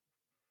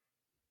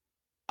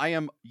 I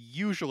am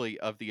usually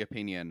of the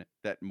opinion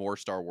that more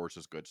Star Wars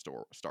is good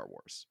Star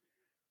Wars.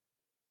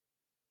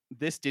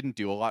 This didn't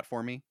do a lot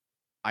for me.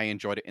 I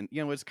enjoyed it. And,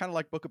 it's kind of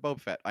like Book of Boba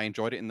Fett. I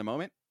enjoyed it in the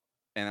moment,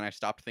 and then I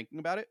stopped thinking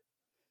about it,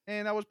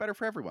 and that was better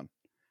for everyone.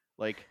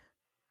 Like,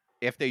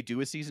 if they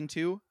do a season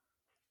 2,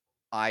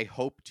 I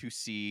hope to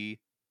see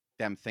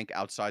them think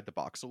outside the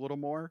box a little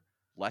more.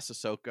 Less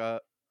Ahsoka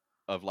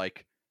of,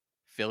 like,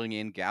 filling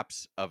in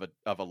gaps of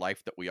a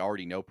life that we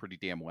already know pretty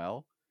damn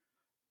well.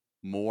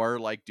 More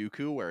like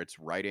Dooku, where it's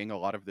writing a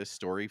lot of this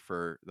story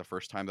for the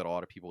first time that a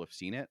lot of people have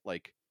seen it.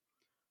 Like,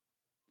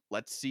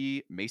 let's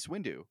see Mace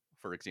Windu,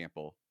 for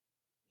example.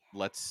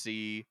 Let's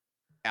see,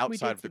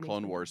 outside of the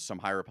Clone Wars, some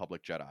High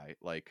Republic Jedi.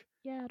 Like,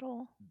 Yeah, at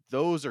all.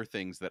 those are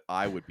things that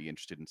I would be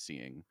interested in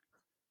seeing.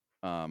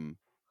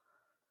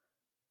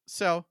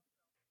 So,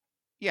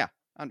 yeah,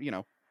 I'm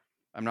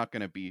not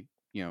going to be,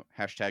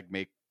 hashtag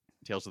make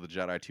Tales of the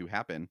Jedi 2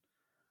 happen,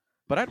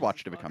 but I'd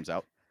watch it if it comes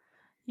out.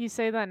 You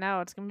say that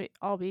now, it's gonna be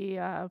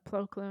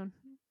Plo Koon.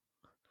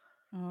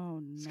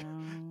 Oh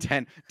no.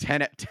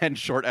 10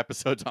 short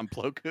episodes on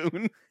Plo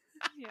Koon.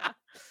 Yeah.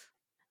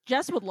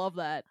 Jess would love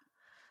that.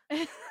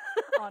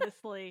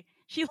 Honestly.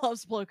 She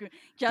loves Plo Koon.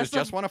 Does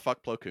Jess want to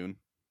fuck Plo Koon?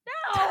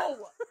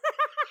 No!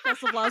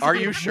 Jess loves Are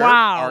you sure?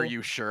 Wow. Are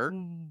you sure?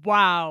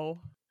 Wow.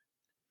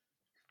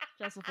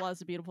 Jess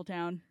loves a beautiful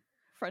town.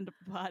 Friend of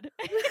the pod.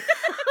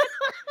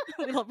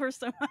 We love her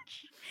so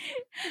much.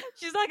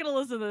 She's not gonna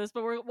listen to this,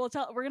 but we're gonna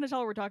tell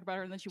her we're talking about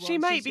her, and then she won't. She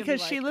might, She's gonna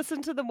because be she like,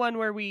 listened to the one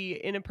where we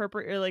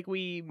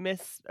we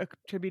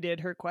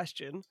misattributed her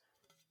question.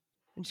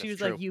 And she That's was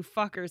true. like, "You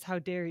fuckers, how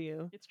dare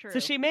you?" It's true. So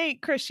she may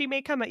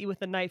come at you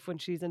with a knife when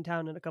she's in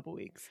town in a couple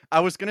weeks.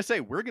 I was gonna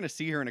say we're gonna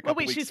see her in a Well, couple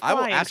wait, weeks. she's I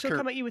will flying. ask She'll her.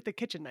 come at you with the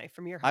kitchen knife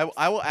from your I house.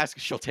 will ask.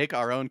 She'll take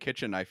our own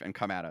kitchen knife and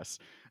come at us.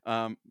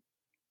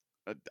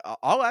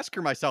 I'll ask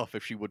her myself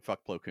if she would fuck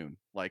Plo Koon.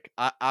 Like,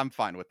 I'm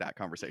fine with that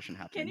conversation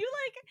happening. Can you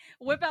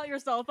whip out your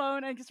cell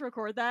phone and just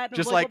record that? And,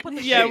 Just we'll like, put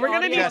the Yeah, shitty we're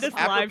gonna audio need on this the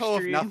pod. live apropos of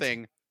streamed.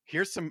 nothing.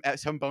 Here's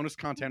some bonus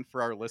content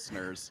for our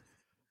listeners.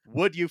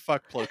 Would you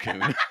fuck Plo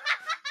Koon?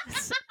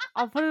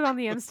 I'll put it on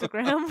the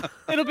Instagram.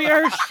 It'll be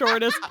our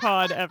shortest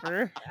pod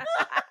ever.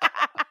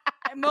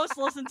 Most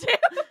listened to.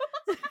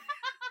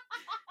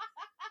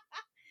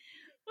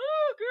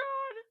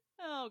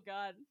 Oh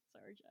god.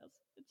 Sorry, Jess.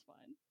 It's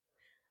fine.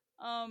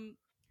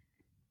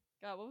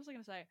 God, what was I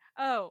gonna say?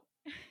 Oh,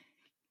 got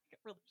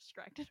really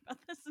distracted about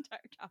this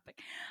entire topic.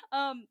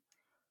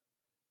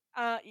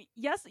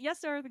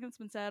 Yes, everything that's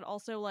been said.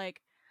 Also,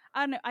 like,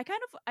 I don't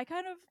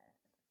know.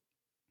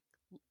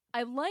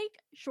 I like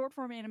short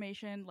form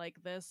animation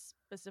like this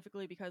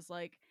specifically because,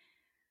 like,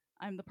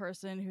 I'm the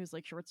person who's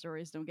like, short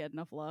stories don't get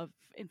enough love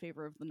in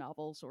favor of the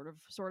novel sort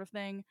of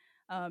thing.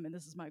 And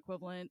this is my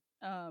equivalent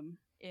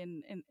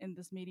in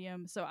this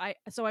medium. So I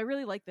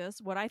really like this.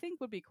 What I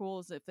think would be cool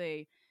is if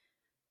they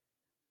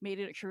made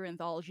it a true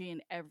anthology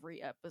and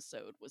every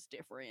episode was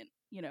different.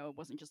 It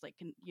wasn't just like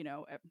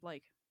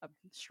like a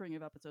string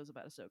of episodes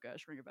about Ahsoka, a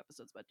string of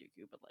episodes about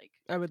Dooku, but like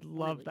I would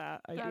love Really?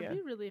 that That'd idea.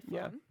 be really fun.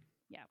 Yeah.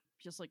 yeah,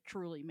 just like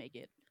truly make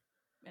it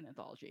an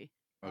anthology.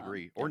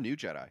 Agree. Or New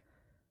Jedi.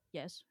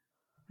 Yes,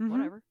 Mhm.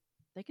 whatever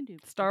they can do.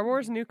 Star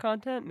Wars new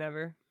content?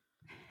 Never.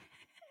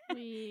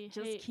 We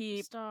Just hate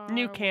keep Star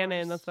New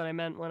canon, Wars. that's what I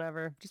meant,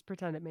 whenever. Just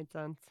pretend it made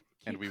sense.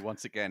 And we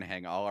once again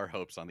hang all our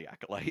hopes on the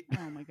Acolyte.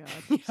 Oh my god.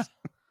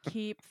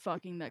 Keep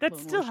fucking that. That's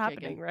Clone still Wars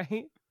happening, chicken.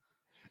 right?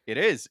 It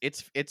is.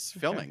 It's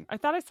filming. I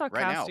thought I saw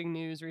right now. casting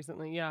news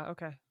recently. Yeah,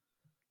 okay.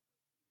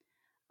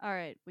 All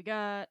right, we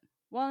got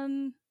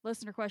one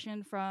listener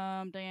question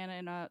from Diana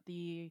in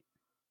the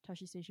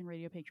Tashi Station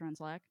Radio Patreon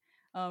Slack,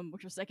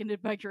 which was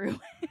seconded by Drew.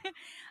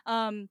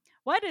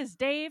 Why does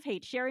Dave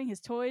hate sharing his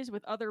toys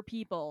with other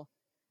people?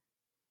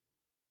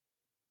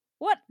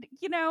 What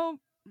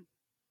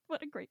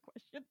a great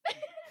question.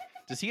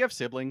 Does he have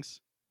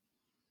siblings?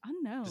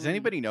 Unknown. Does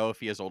anybody know if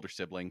he has older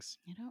siblings?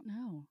 I don't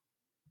know.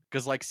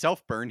 Because like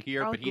self-burn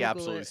here, I'll but he Google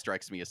absolutely it.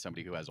 strikes me as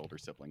somebody who has older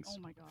siblings. Oh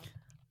my god.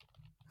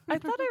 I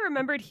thought I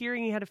remembered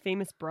hearing he had a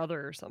famous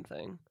brother or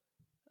something.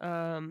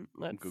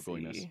 Let's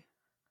Googling this. see.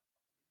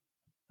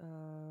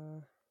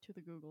 To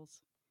the Googles.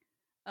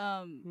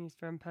 He's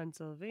from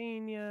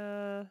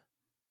Pennsylvania.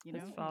 You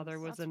His know, father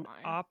was that's an fine.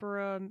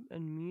 opera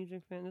and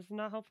music fan. This is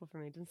not helpful for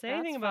me. It doesn't say That's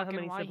anything about how fucking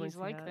many why siblings he's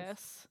like he has.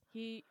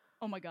 this.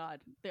 oh my god,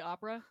 the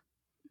opera.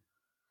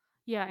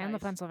 Yeah, and the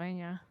Nice.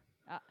 Pennsylvania.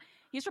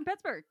 He's from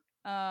Pittsburgh.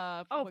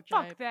 Oh, which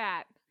fuck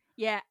that.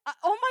 Yeah.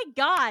 Oh my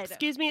god.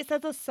 Excuse me, it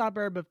says a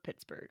suburb of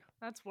Pittsburgh.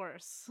 That's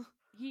worse.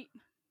 He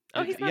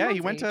Oh, he's my yeah, he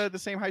mom's went to age. the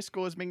same high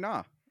school as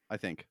Ming-Na, I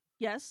think.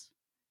 yes,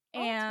 Oh,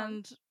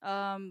 that's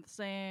and the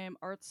same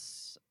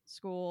arts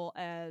school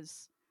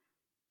as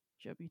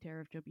Joe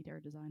Butera of Joe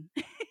Butera Design.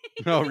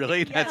 Oh, really?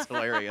 Yeah. That's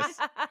hilarious.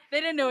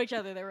 They didn't know each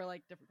other. They were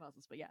like different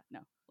classes, but yeah, no,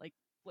 like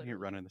You're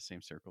literally. running the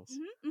same circles.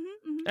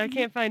 I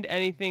can't find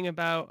anything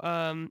about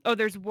oh,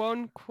 there's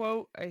one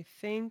quote, I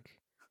think.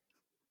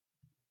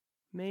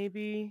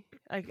 Maybe.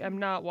 I'm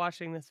not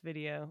watching this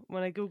video.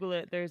 When I Google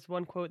it, there's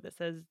one quote that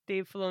says,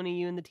 Dave Filoni,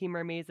 you and the team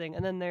are amazing.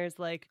 And then there's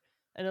like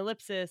an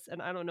ellipsis,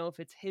 and I don't know if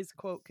it's his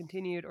quote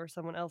continued or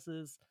someone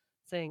else's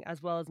saying,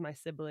 as well as my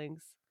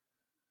siblings.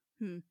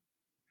 Hmm.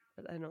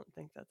 But I don't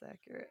think that's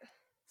accurate.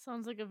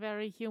 Sounds like a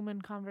very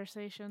human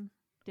conversation.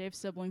 Dave's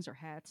siblings are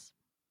hats.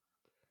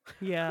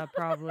 Yeah,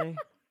 probably.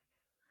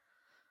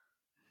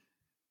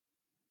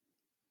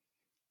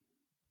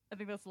 I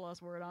think that's the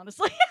last word,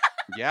 honestly.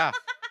 Yeah.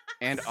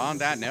 And on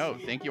that note,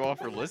 thank you all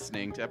for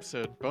listening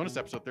to bonus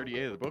episode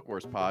 38 of the Book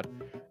Wars pod.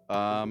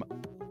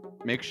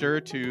 Make sure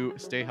to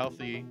stay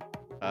healthy,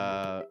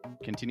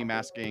 continue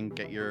masking,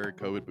 get your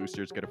COVID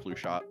boosters, get a flu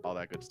shot, all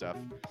that good stuff.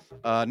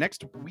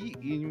 Next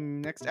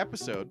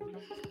episode,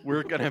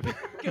 we're gonna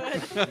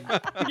Good.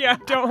 Yeah,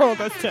 don't hold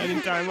us to any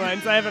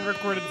timelines. I haven't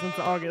recorded since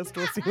August.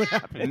 We'll see what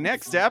happens.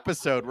 Next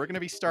episode, we're going to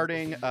be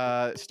starting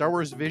Star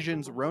Wars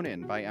Visions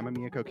Ronin by Emma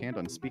Miyako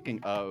Kandon. Speaking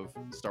of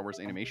Star Wars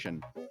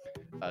animation,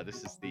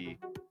 this is the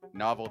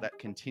novel that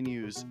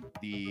continues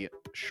the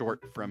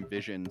short from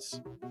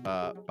Visions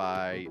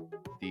by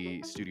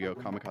the studio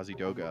Kamikaze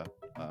Doga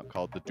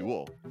called The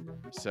Duel.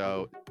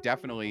 So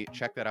definitely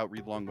check that out.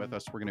 Read along with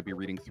us. We're going to be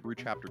reading through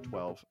chapter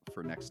 12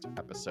 for next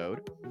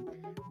episode.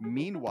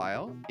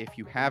 Meanwhile, if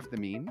you have the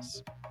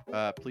means,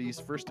 please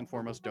first and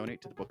foremost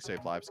donate to the Book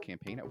Save Lives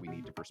campaign at We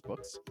Need Diverse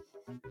Books.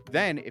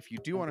 Then, if you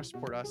do want to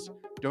support us,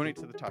 donate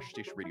to the Tasha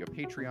Station Radio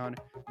Patreon.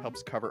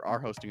 Helps cover our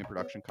hosting and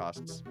production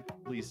costs.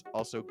 Please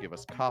also give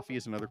us coffee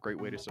is another great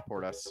way to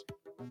support us.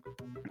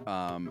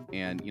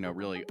 And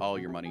really all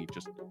your money,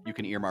 you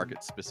can earmark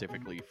it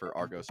specifically for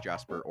Argos,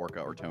 Jasper,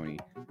 Orca, or Tony.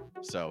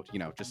 So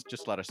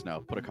just let us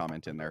know. Put a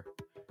comment in there.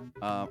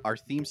 Our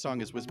theme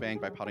song is Whiz Bang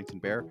by Poddington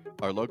Bear.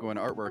 Our logo and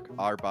artwork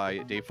are by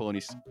Dave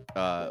Filoni's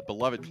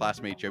beloved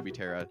classmate Joe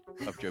Butera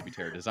of Joe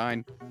Butera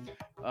Design.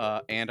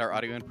 And our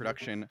audio and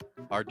production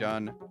are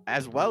done,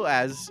 as well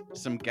as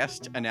some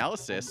guest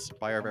analysis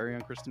by our very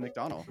own Kristen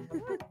McDonald.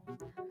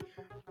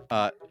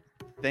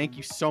 Thank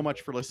you so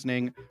much for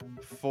listening.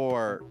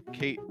 For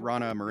Kate,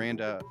 Rana,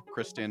 Miranda,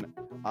 Kristen,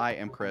 I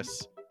am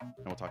Chris,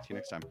 and we'll talk to you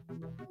next time.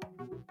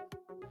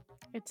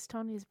 It's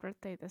Tony's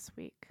birthday this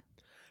week.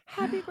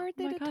 Happy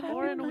birthday my to God, Tony.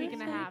 Or in a week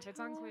and a half. It's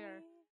unclear.